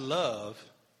God's love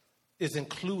is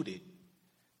included,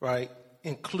 right?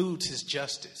 Includes his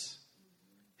justice.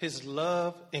 His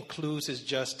love includes his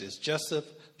justice.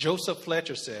 Joseph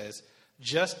Fletcher says,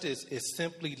 justice is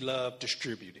simply love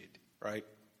distributed, right?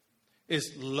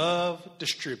 It's love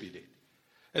distributed.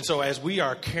 And so as we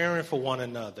are caring for one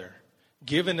another,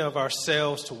 giving of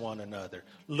ourselves to one another,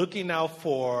 looking out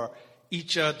for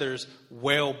each other's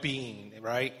well-being,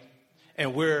 right?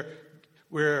 And we're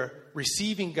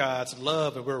receiving God's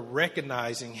love and we're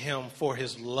recognizing him for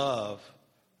his love,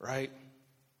 right?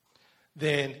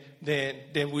 Then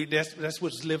that's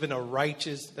what living a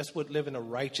righteous,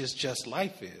 just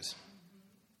life is.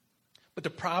 But the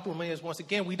problem is, once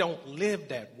again, we don't live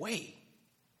that way,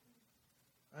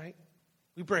 right?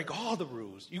 We break all the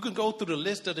rules. You can go through the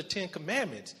list of the 10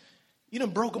 commandments. You done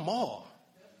broke them all.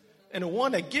 And the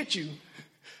one that gets you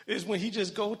is when he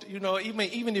just go to,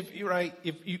 even if you're right,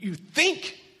 if you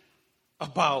think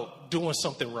about doing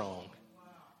something wrong,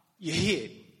 you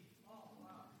hit.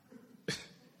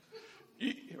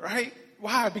 Right?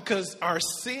 Why? Because our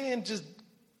sin just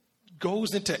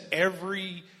goes into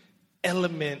every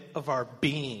element of our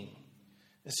being.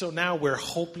 And so now we're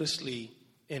hopelessly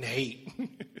in hate.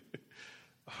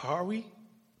 Are we?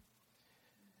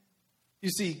 You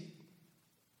see,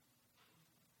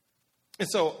 and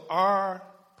so our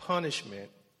punishment,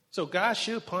 so God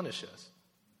should punish us,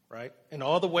 right? In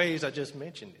all the ways I just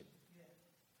mentioned it.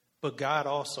 But God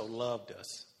also loved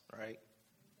us, right?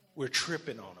 We're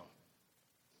tripping on him,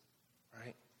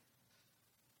 right?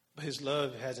 But his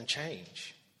love hasn't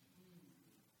changed.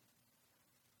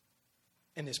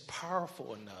 And it's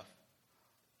powerful enough,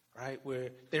 right? Where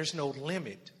there's no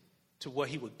limit to what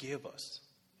he would give us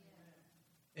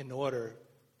in order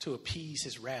to appease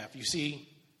his wrath. You see,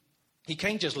 he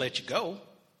can't just let you go,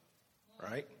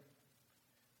 right?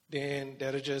 Then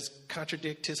that'll just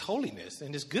contradict his holiness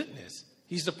and his goodness.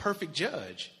 He's the perfect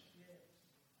judge,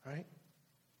 right?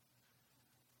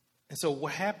 And so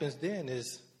what happens then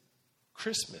is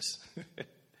Christmas.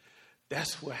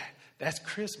 That's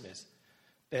Christmas.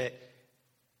 That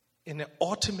in the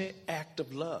ultimate act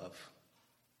of love,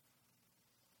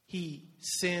 he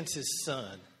sends his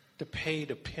son to pay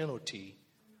the penalty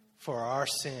for our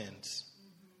sins,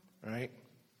 right?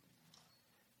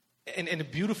 And the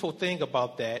beautiful thing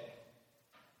about that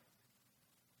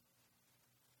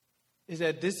is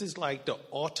that this is like the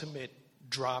ultimate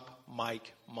drop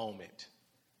mic moment,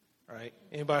 right?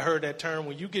 Anybody heard that term?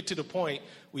 When you get to the point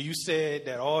where you said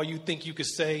that all you think you could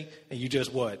say and you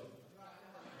just what?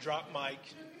 Drop mic,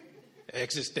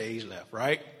 exit stage left,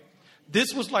 right?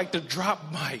 This was like the drop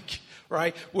mic,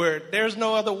 right? Where there's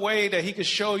no other way that he could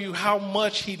show you how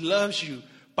much he loves you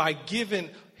by giving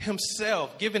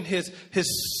himself, giving his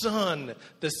son,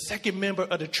 the second member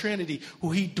of the Trinity,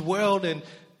 who he dwelled in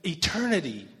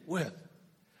eternity with.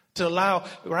 To allow,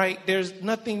 right? There's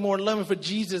nothing more loving for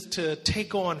Jesus to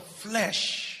take on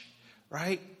flesh,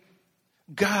 right?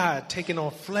 God taking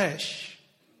on flesh.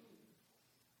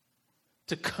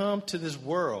 To come to this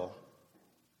world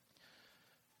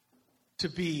to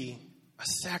be a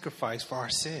sacrifice for our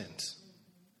sins.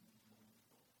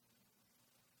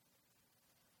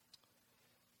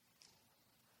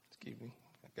 Excuse me,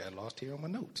 I got lost here on my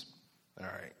notes. All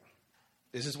right.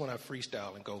 This is when I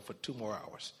freestyle and go for 2 more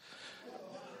hours.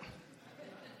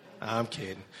 I'm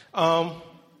kidding.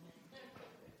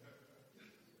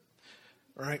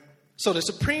 Right? So the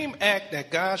supreme act that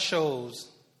God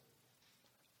shows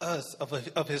us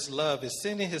of his love is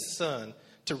sending his son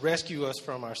to rescue us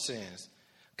from our sins.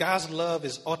 God's love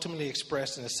is ultimately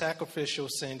expressed in the sacrificial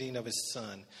sending of his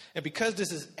son. And because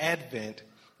this is Advent,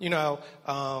 we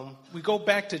go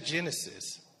back to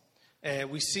Genesis.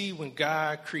 And we see when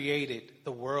God created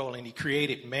the world and he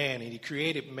created man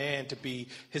to be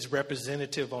his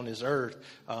representative on this earth,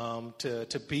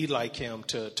 to be like him,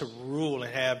 to rule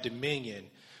and have dominion.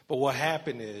 But what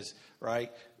happened is,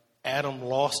 right, Adam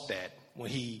lost that when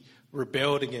he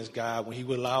rebelled against God, when he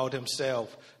allowed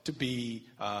himself to be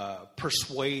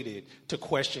persuaded to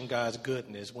question God's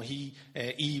goodness, when he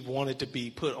and Eve wanted to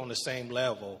be put on the same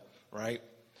level, right?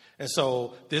 And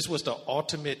so this was the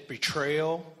ultimate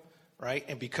betrayal. Right,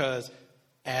 and because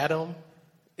Adam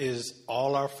is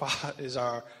all our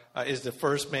is the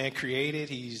first man created.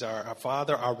 He's our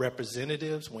father, our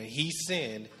representatives. When he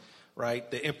sinned, right,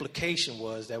 the implication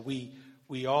was that we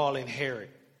all inherit,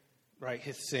 right,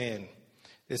 his sin.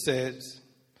 It says,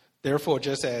 therefore,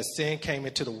 just as sin came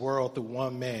into the world through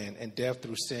one man, and death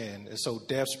through sin, and so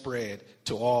death spread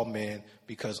to all men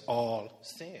because all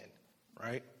sinned.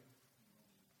 Right.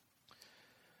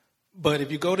 But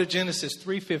if you go to Genesis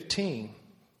 3:15,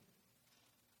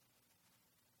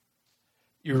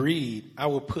 you read, I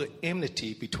will put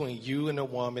enmity between you and the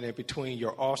woman and between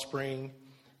your offspring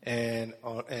and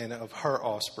of her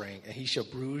offspring. And he shall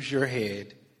bruise your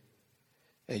head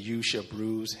and you shall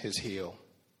bruise his heel.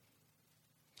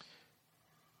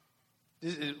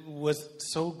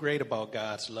 What's so great about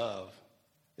God's love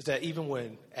is that even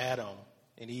when Adam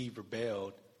and Eve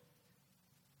rebelled,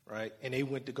 right, and they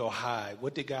went to go hide,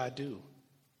 what did God do?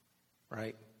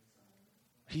 Right?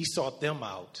 He sought them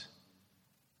out.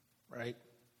 Right?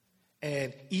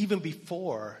 And even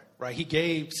before, right, he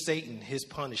gave Satan his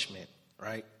punishment.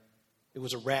 Right? It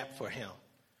was a wrap for him.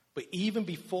 But even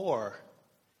before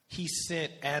he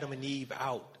sent Adam and Eve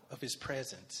out of his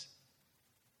presence,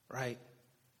 right,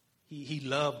 he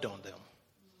loved on them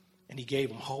and he gave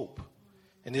them hope.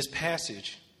 And this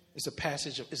passage is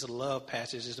a love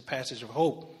passage. It's a passage of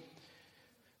hope.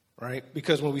 Right?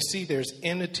 Because when we see there's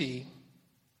enmity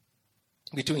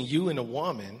between you and a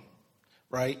woman,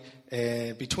 right,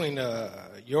 and between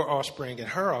your offspring and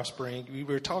her offspring, we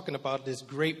were talking about this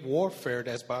great warfare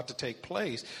that's about to take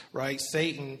place, right?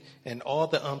 Satan and all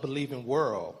the unbelieving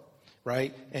world,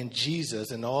 right? And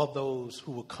Jesus and all those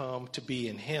who will come to be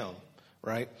in him,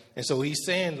 right? And so he's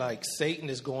saying, like, Satan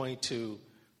is going to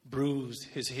bruise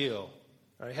his heel.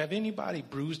 Right? Have anybody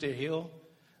bruised their heel?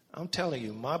 I'm telling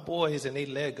you, my boys and their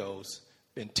Legos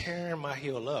been tearing my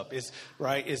heel up. It's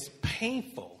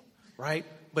painful, right?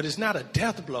 But it's not a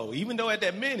death blow, even though at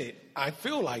that minute I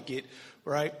feel like it,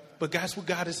 right? But that's what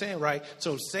God is saying, right?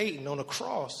 So Satan on the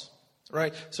cross,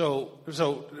 right? So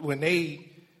when they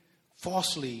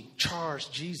falsely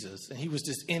charged Jesus and he was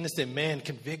this innocent man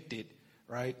convicted,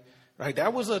 right? Right?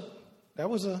 That was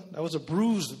a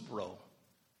bruised blow,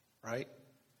 right?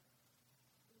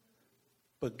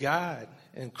 But God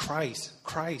and Christ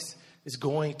is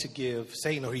going to give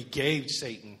Satan, or he gave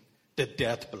Satan, the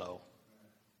death blow,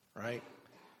 right?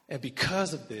 And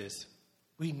because of this,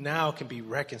 we now can be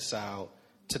reconciled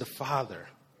to the Father.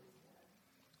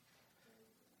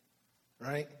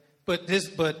 Right? But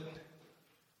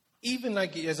even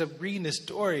like as I'm reading this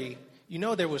story, you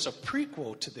know there was a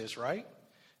prequel to this, right?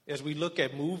 As we look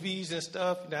at movies and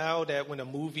stuff now, that when a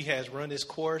movie has run its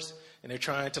course and they're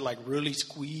trying to like really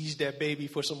squeeze that baby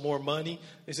for some more money,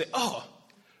 they say, oh,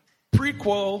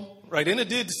 prequel, right? And it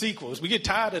did the sequels. We get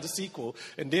tired of the sequel.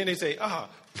 And then they say,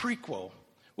 prequel.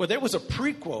 Well, there was a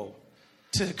prequel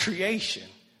to creation,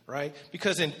 right?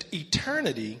 Because in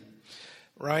eternity,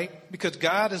 right? Because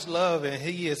God is love and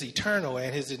he is eternal,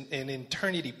 and in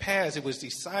eternity past, it was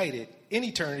decided in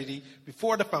eternity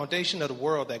before the foundation of the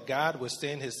world that God would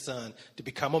send his son to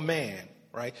become a man,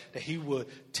 right? That he would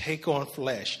take on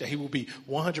flesh, that he will be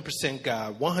 100%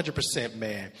 God, 100%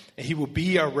 man, and he will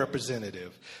be our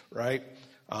representative, right?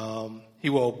 He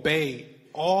will obey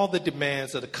all the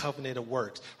demands of the covenant of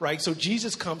works, right? So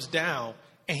Jesus comes down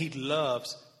and he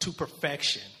loves to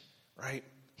perfection, right?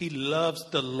 He loves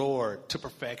the Lord to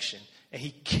perfection, and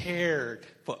he cared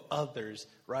for others,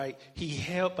 right? He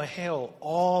upheld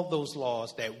all those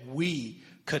laws that we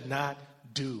could not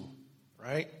do,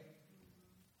 right?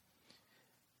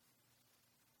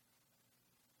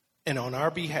 And on our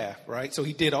behalf, right? So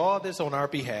he did all this on our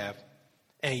behalf,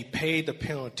 and he paid the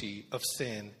penalty of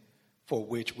sin for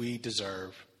which we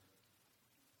deserve.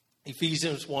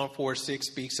 Ephesians 1:4-6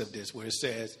 speaks of this, where it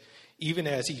says, even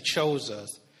as he chose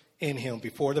us in him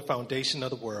before the foundation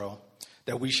of the world,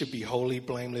 that we should be wholly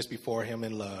blameless before him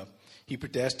in love. He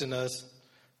predestined us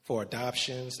for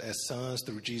adoptions as sons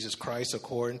through Jesus Christ,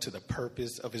 according to the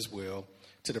purpose of his will,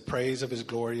 to the praise of his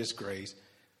glorious grace,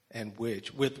 and with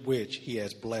which he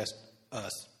has blessed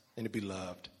us in the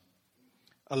beloved.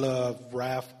 I love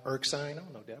Ralph Erskine. I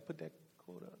don't know, did I put that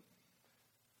quote up?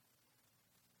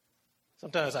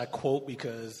 Sometimes I quote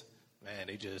because, man,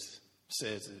 it just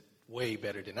says it way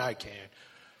better than I can.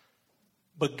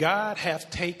 But God hath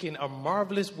taken a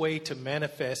marvelous way to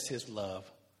manifest his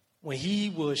love. When he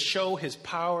will show his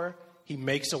power, he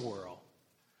makes a world.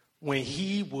 When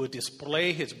he will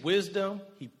display his wisdom,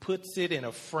 he puts it in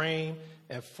a frame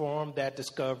and form that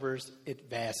discovers its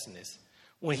vastness.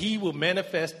 When he will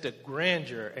manifest the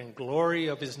grandeur and glory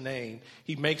of his name,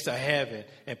 he makes a heaven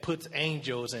and puts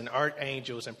angels and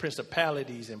archangels and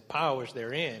principalities and powers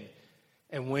therein.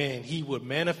 And when he will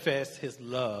manifest his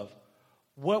love,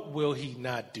 what will he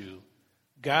not do?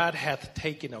 God hath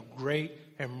taken a great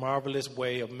and marvelous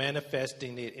way of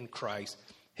manifesting it in Christ,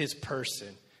 his person,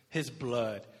 his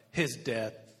blood, his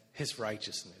death, his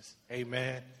righteousness.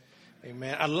 Amen.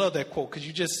 Amen. I love that quote because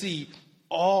you just see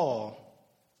all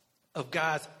of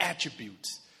God's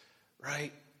attributes,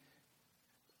 right?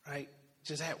 Right?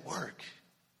 Just at work,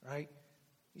 right?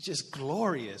 He's just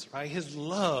glorious, right? His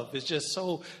love is just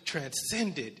so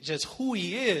transcendent. Just who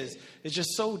he is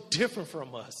just so different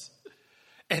from us.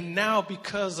 And now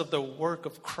because of the work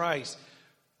of Christ,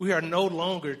 we are no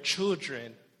longer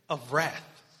children of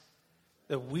wrath.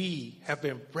 That we have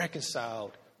been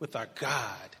reconciled with our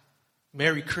God.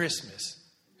 Merry Christmas.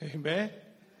 Amen.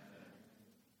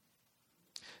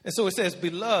 And so it says,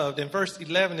 beloved, in verse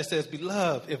 11 it says,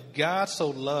 beloved, if God so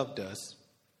loved us,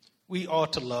 we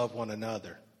ought to love one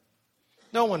another.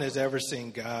 No one has ever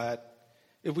seen God.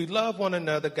 If we love one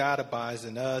another, God abides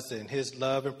in us, and his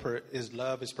love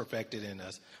is perfected in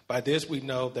us. By this we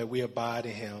know that we abide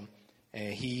in him,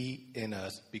 and he in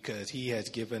us, because he has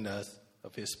given us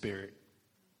of his Spirit.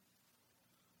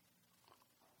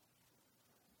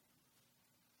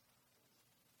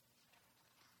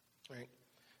 Right?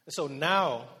 And so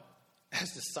now,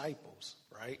 as disciples,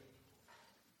 right,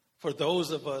 for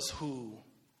those of us who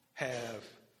have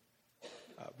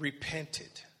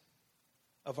repented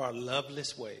of our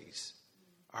loveless ways,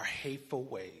 our hateful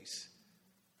ways,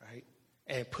 right,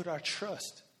 and put our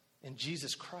trust in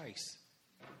Jesus Christ,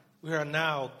 we are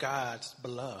now God's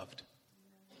beloved.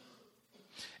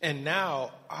 And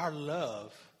now our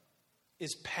love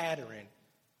is patterned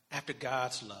after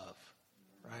God's love,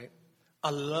 right?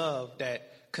 A love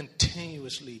that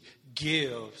continuously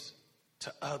gives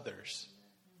to others,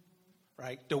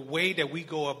 right? The way that we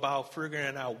go about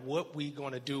figuring out what we're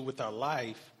going to do with our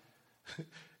life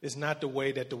is not the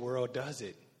way that the world does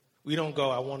it. We don't go,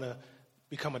 I want to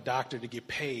become a doctor to get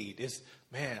paid. It's,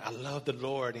 man, I love the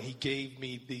Lord and he gave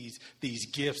me these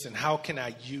gifts, and how can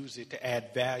I use it to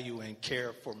add value and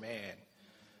care for man,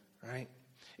 right?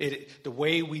 The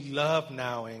way we love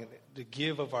now and to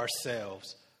give of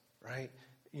ourselves, right?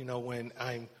 You know, when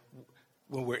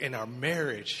we're in our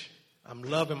marriage, I'm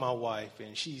loving my wife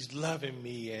and she's loving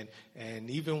me, and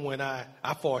even when I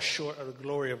fall short of the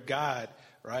glory of God,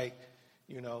 right?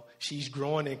 she's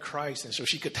growing in Christ, and so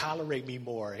she could tolerate me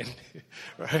more, and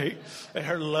right? And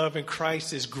her love in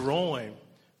Christ is growing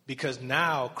because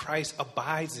now Christ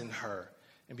abides in her.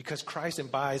 And because Christ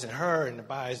abides in her and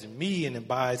abides in me and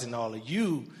abides in all of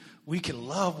you, we can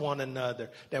love one another,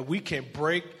 that we can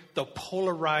break the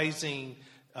polarizing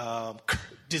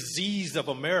disease of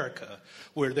America,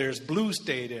 where there's blue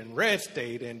state and red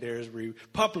state, and there's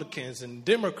Republicans and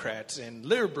Democrats and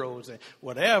liberals and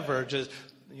whatever, just,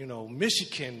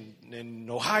 Michigan and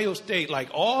Ohio State, like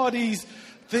all these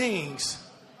things,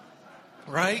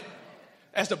 right?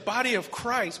 As the body of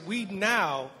Christ, we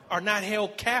now are not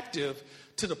held captive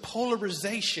to the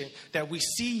polarization that we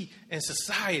see in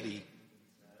society,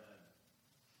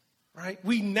 right?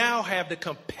 We now have the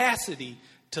capacity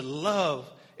to love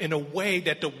in a way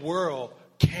that the world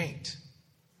can't.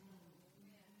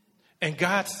 And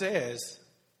God says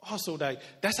also that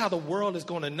that's how the world is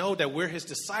going to know that we're his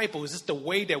disciples. It's the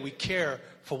way that we care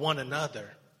for one another.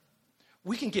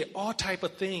 We can get all type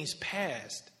of things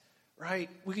passed, right?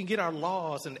 We can get our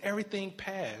laws and everything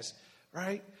passed,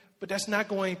 right? But that's not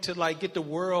going to get the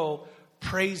world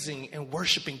praising and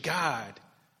worshiping God.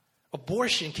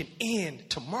 Abortion can end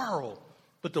tomorrow,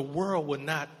 but the world will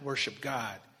not worship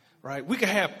God, right? We can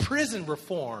have prison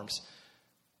reforms.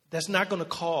 That's not going to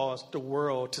cause the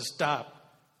world to stop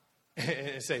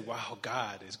and say, wow,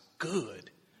 God is good.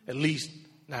 At least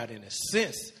not in a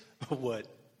sense of what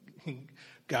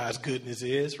God's goodness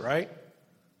is, right?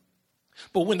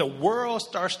 But when the world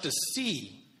starts to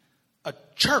see a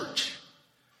church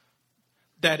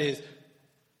that is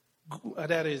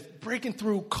breaking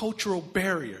through cultural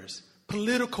barriers,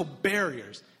 political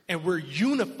barriers, and we're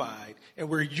unified,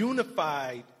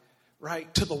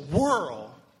 right, to the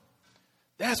world,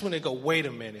 that's when they go, wait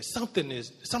a minute, something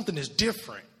is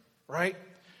different, right?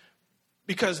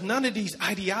 Because none of these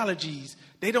ideologies,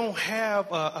 they don't have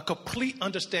a complete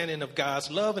understanding of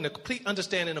God's love and a complete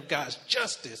understanding of God's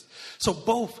justice. So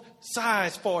both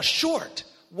sides fall short.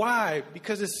 Why?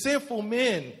 Because it's sinful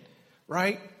men,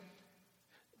 right?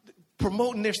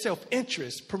 Promoting their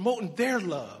self-interest, promoting their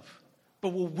love.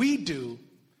 But what we do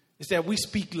is that we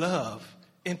speak love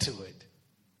into it,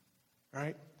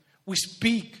 right? We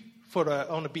speak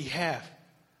on the behalf,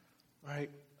 right,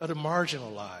 of the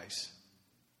marginalized.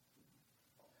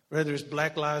 Whether it's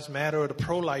Black Lives Matter or the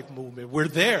pro-life movement, we're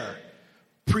there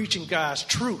preaching God's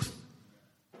truth,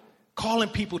 calling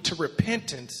people to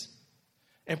repentance,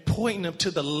 and pointing them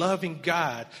to the loving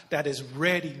God that is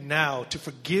ready now to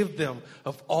forgive them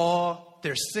of all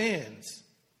their sins.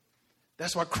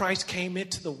 That's why Christ came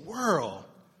into the world,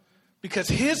 because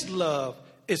his love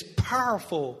is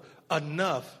powerful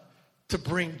enough to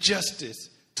bring justice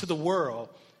to the world,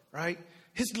 right?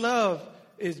 His love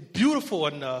is beautiful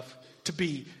enough to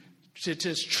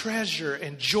just treasure,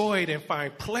 enjoy it, and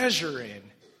find pleasure in,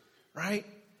 right?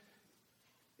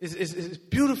 It's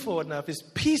beautiful enough, it's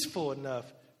peaceful enough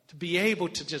to be able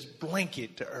to just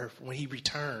blanket the earth when he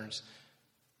returns.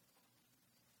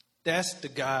 That's the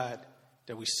God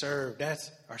that we serve.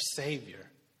 That's our Savior.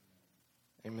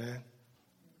 Amen.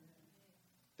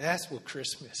 That's what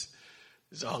Christmas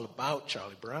is all about,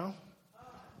 Charlie Brown.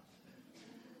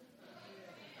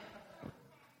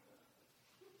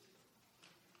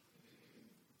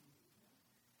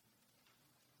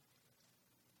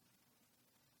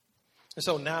 And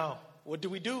so now, what do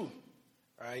we do?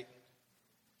 Right?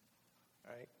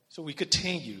 So we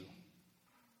continue,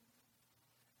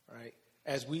 right?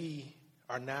 As we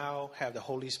are now have the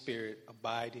Holy Spirit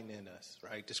abiding in us,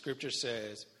 right? The scripture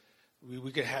says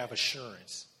we could have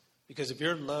assurance. Because if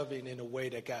you're loving in a way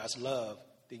that God's love,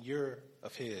 then you're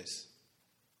of his.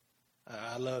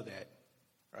 I love that,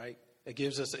 right? It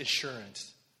gives us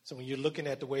assurance. So when you're looking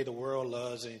at the way the world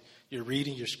loves and you're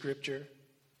reading your scripture,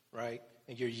 right?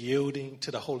 And you're yielding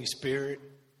to the Holy Spirit,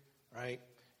 right?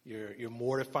 You're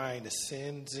mortifying the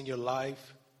sins in your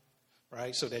life,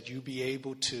 right? So that you be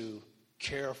able to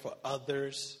care for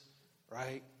others,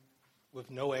 right?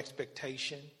 With no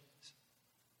expectation.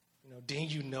 Then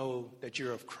you know that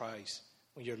you're of Christ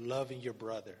when you're loving your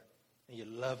brother and you're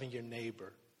loving your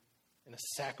neighbor in a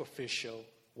sacrificial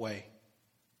way.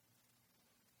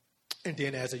 And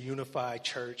then as a unified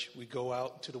church, we go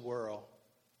out into the world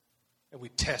and we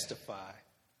testify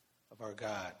of our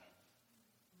God.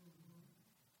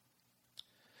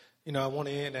 I want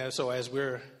to end as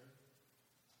and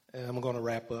I'm going to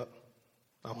wrap up.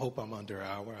 I hope I'm under an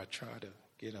hour. I try to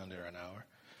get under an hour.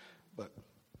 But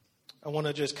I want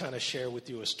to just kind of share with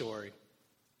you a story.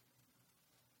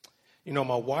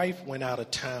 My wife went out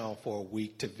of town for a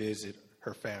week to visit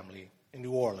her family in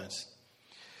New Orleans.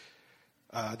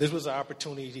 This was an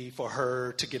opportunity for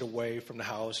her to get away from the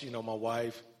house. My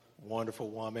wife wonderful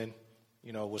woman,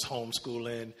 was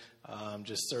homeschooling,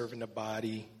 just serving the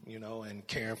body, and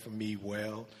caring for me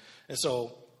well. And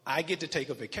so I get to take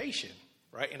a vacation,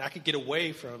 right? And I could get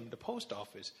away from the post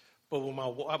office. But when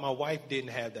my wife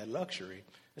didn't have that luxury.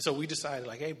 And so we decided,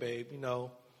 like, hey, babe,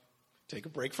 take a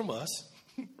break from us,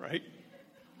 right?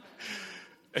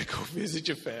 And go visit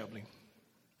your family.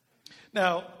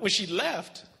 Now, when she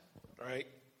left, right,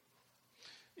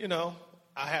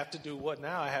 I have to do what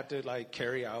now? I have to,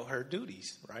 carry out her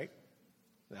duties, right?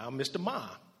 Now I'm Mr. Ma.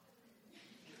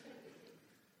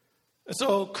 And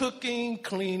so cooking,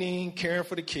 cleaning, caring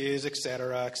for the kids, et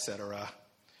cetera, et cetera.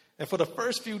 And for the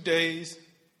first few days,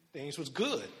 things was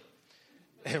good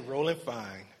and rolling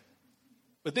fine.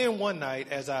 But then one night,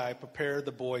 as I prepared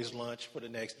the boys' lunch for the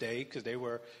next day, because they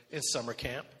were in summer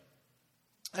camp,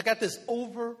 I got this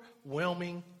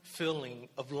overwhelming feeling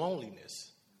of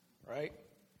loneliness, right?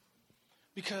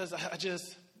 Because I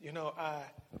just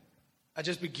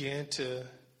began to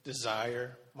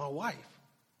desire my wife,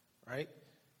 right?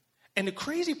 And the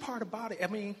crazy part about it,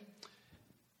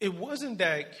 it wasn't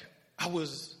that I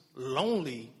was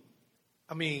lonely.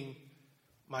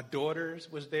 My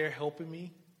daughters was there helping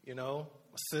me, my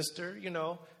sister,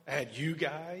 I had you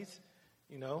guys,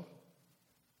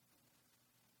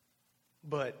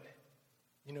 But,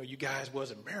 you guys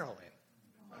was in Maryland,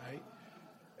 right?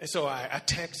 And so I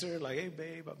text her like, hey,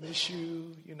 babe, I miss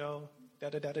you,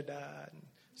 da-da-da-da-da, and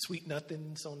sweet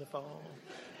nothings on the phone,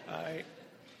 all right?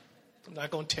 I'm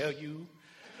not going to tell you,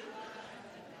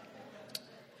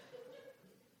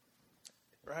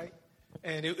 right?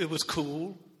 And it was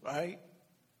cool, right?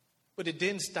 But it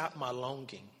didn't stop my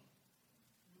longing,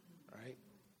 right?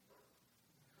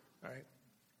 All right?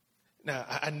 Now,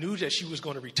 I knew that she was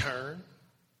going to return,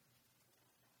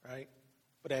 right?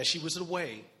 But as she was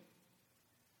away,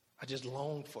 I just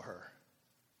longed for her.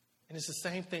 And it's the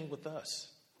same thing with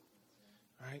us,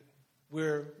 right?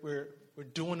 We're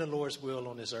doing the Lord's will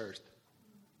on this earth,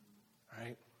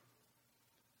 right?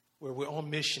 We're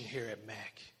on mission here at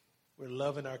MAC. We're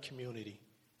loving our community.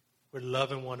 We're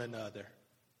loving one another,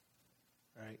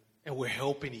 right? And we're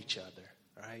helping each other,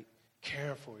 right?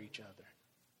 Caring for each other,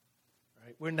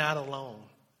 right? We're not alone,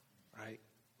 right?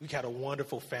 We got a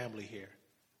wonderful family here,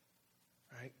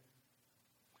 right?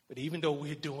 But even though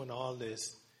we're doing all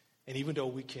this, and even though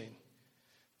we can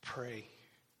pray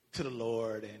to the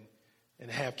Lord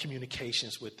and have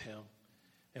communications with him,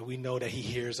 and we know that he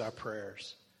hears our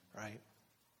prayers, right?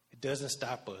 It doesn't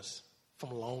stop us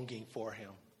from longing for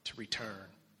him to return,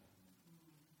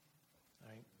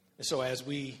 right? And so as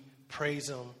we praise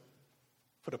him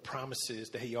for the promises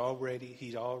that he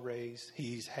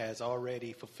has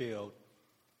already fulfilled,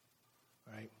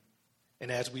 right?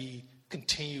 And as we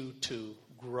continue to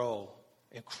grow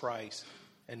in Christ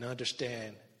and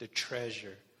understand the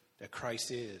treasure that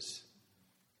Christ is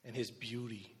and his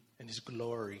beauty and his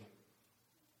glory,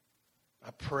 I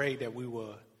pray that we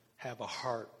will have a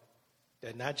heart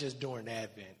that not just during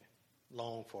Advent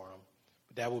long for him,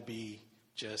 but that will be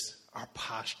just our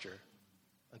posture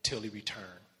until he returns.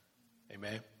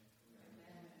 Amen.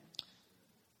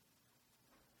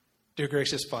 Dear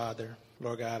gracious Father,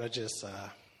 Lord God,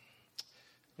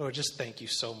 Lord, just thank you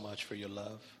so much for your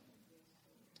love.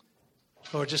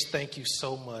 Lord, just thank you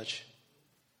so much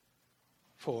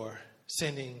for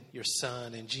sending your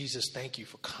son. And Jesus, thank you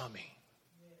for coming.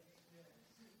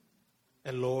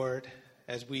 And Lord,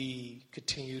 as we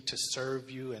continue to serve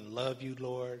you and love you,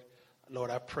 Lord,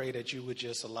 I pray that you would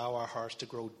just allow our hearts to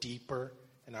grow deeper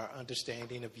in our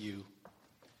understanding of you.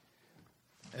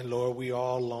 And Lord, we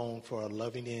all long for a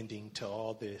loving ending to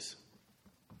all this.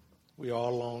 We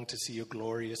all long to see your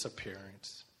glorious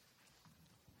appearance.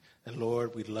 And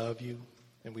Lord, we love you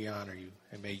and we honor you.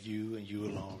 And may you and you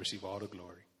alone receive all the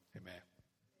glory. Amen.